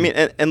 Yeah, I mean,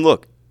 and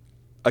look,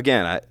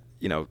 again,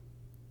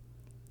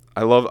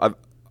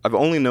 I've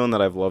only known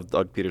that I've loved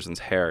Doug Peterson's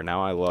hair.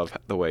 Now I love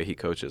the way he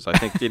coaches. I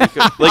think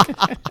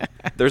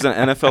there's an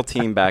NFL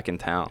team back in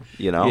town,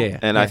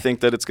 I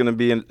think that it's gonna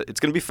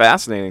be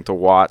fascinating to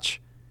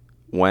watch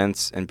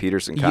Wentz and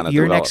Peterson kind of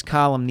Your develop. next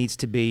column needs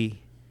to be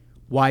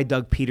why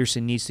Doug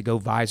Peterson needs to go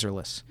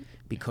visorless,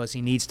 because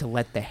he needs to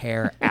let the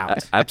hair out.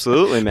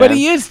 Absolutely, man. But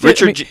he is.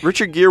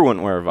 Richard Gere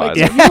wouldn't wear a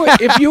visor.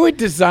 If you were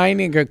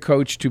designing a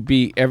coach to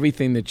be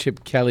everything that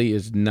Chip Kelly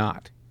is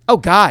not. Oh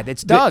God,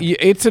 it's Doug.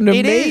 It's an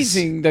It is.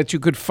 amazing that you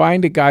could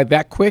find a guy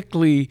that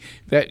quickly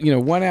that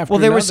one after Well,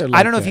 there another. was. like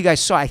I don't know that. if you guys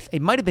saw.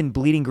 It might have been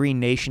Bleeding Green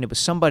Nation. It was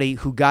somebody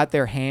who got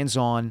their hands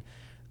on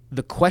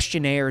the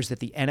questionnaires that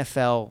the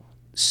NFL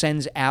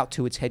sends out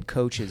to its head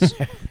coaches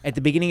at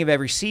the beginning of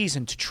every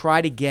season to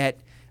try to get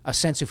a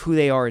sense of who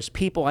they are as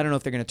people. I don't know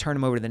if they're going to turn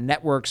them over to the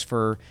networks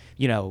for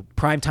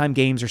primetime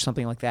games or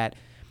something like that.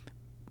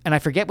 And I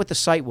forget what the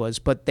site was,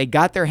 but they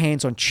got their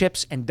hands on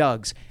Chip's and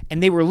Doug's,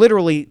 and they were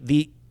literally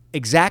the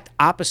exact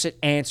opposite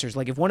answers.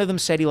 Like if one of them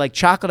said he liked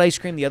chocolate ice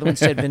cream, the other one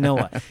said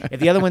vanilla. If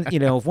the other one,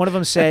 if one of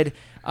them said,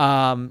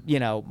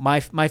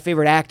 my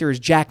favorite actor is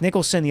Jack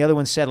Nicholson, the other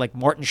one said like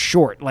Martin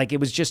Short. Like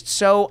it was just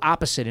so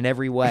opposite in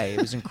every way.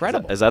 It was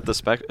incredible. Is that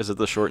Is it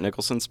the Short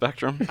Nicholson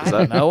spectrum? I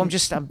don't know. I'm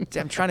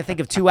trying to think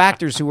of 2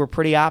 actors who were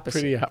pretty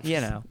opposite. Pretty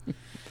opposite.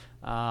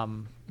 How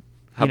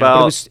but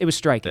about it was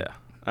striking. Yeah.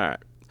 All right.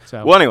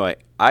 So Well, anyway,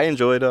 I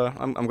enjoyed.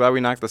 I'm glad we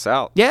knocked this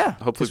out. Yeah,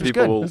 Hopefully this was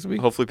people good.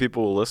 will. Hopefully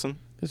people will listen.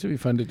 This would be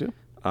fun to do.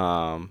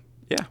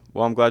 Yeah.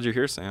 Well, I'm glad you're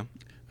here, Sam.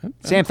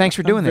 Sam, thanks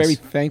for doing I'm this. very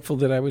thankful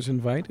that I was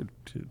invited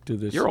to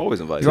this. You're always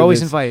invited. You're always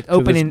this- invited. to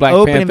Open this in- Black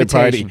open Panther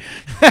invitation.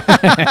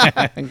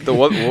 party. The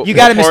what You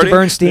got it, Mr. party?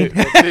 Bernstein.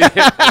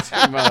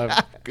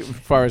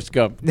 Forrest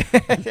Gump.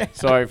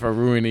 Sorry for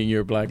ruining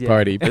your black Yeah.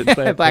 party.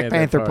 Black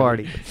Panther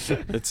party.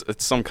 It's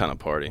some kind of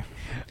party.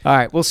 All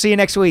right, we'll see you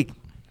next week.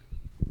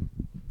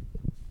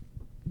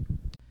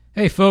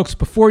 Hey, folks,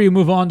 before you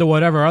move on to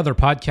whatever other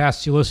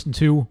podcasts you listen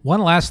to,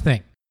 one last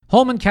thing.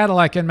 Holman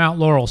Cadillac in Mount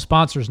Laurel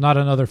sponsors Not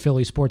Another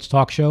Philly Sports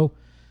Talk Show.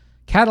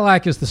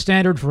 Cadillac is the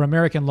standard for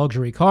American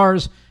luxury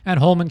cars, and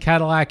Holman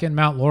Cadillac in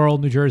Mount Laurel,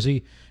 New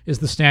Jersey, is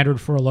the standard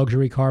for a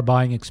luxury car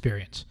buying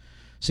experience.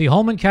 See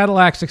Holman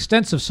Cadillac's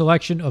extensive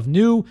selection of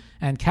new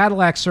and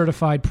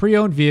Cadillac-certified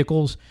pre-owned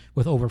vehicles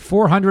with over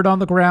 400 on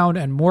the ground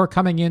and more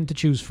coming in to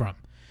choose from.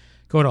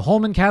 Go to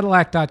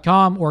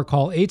HolmanCadillac.com or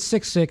call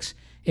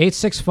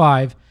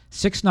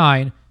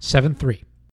 866-865-6973.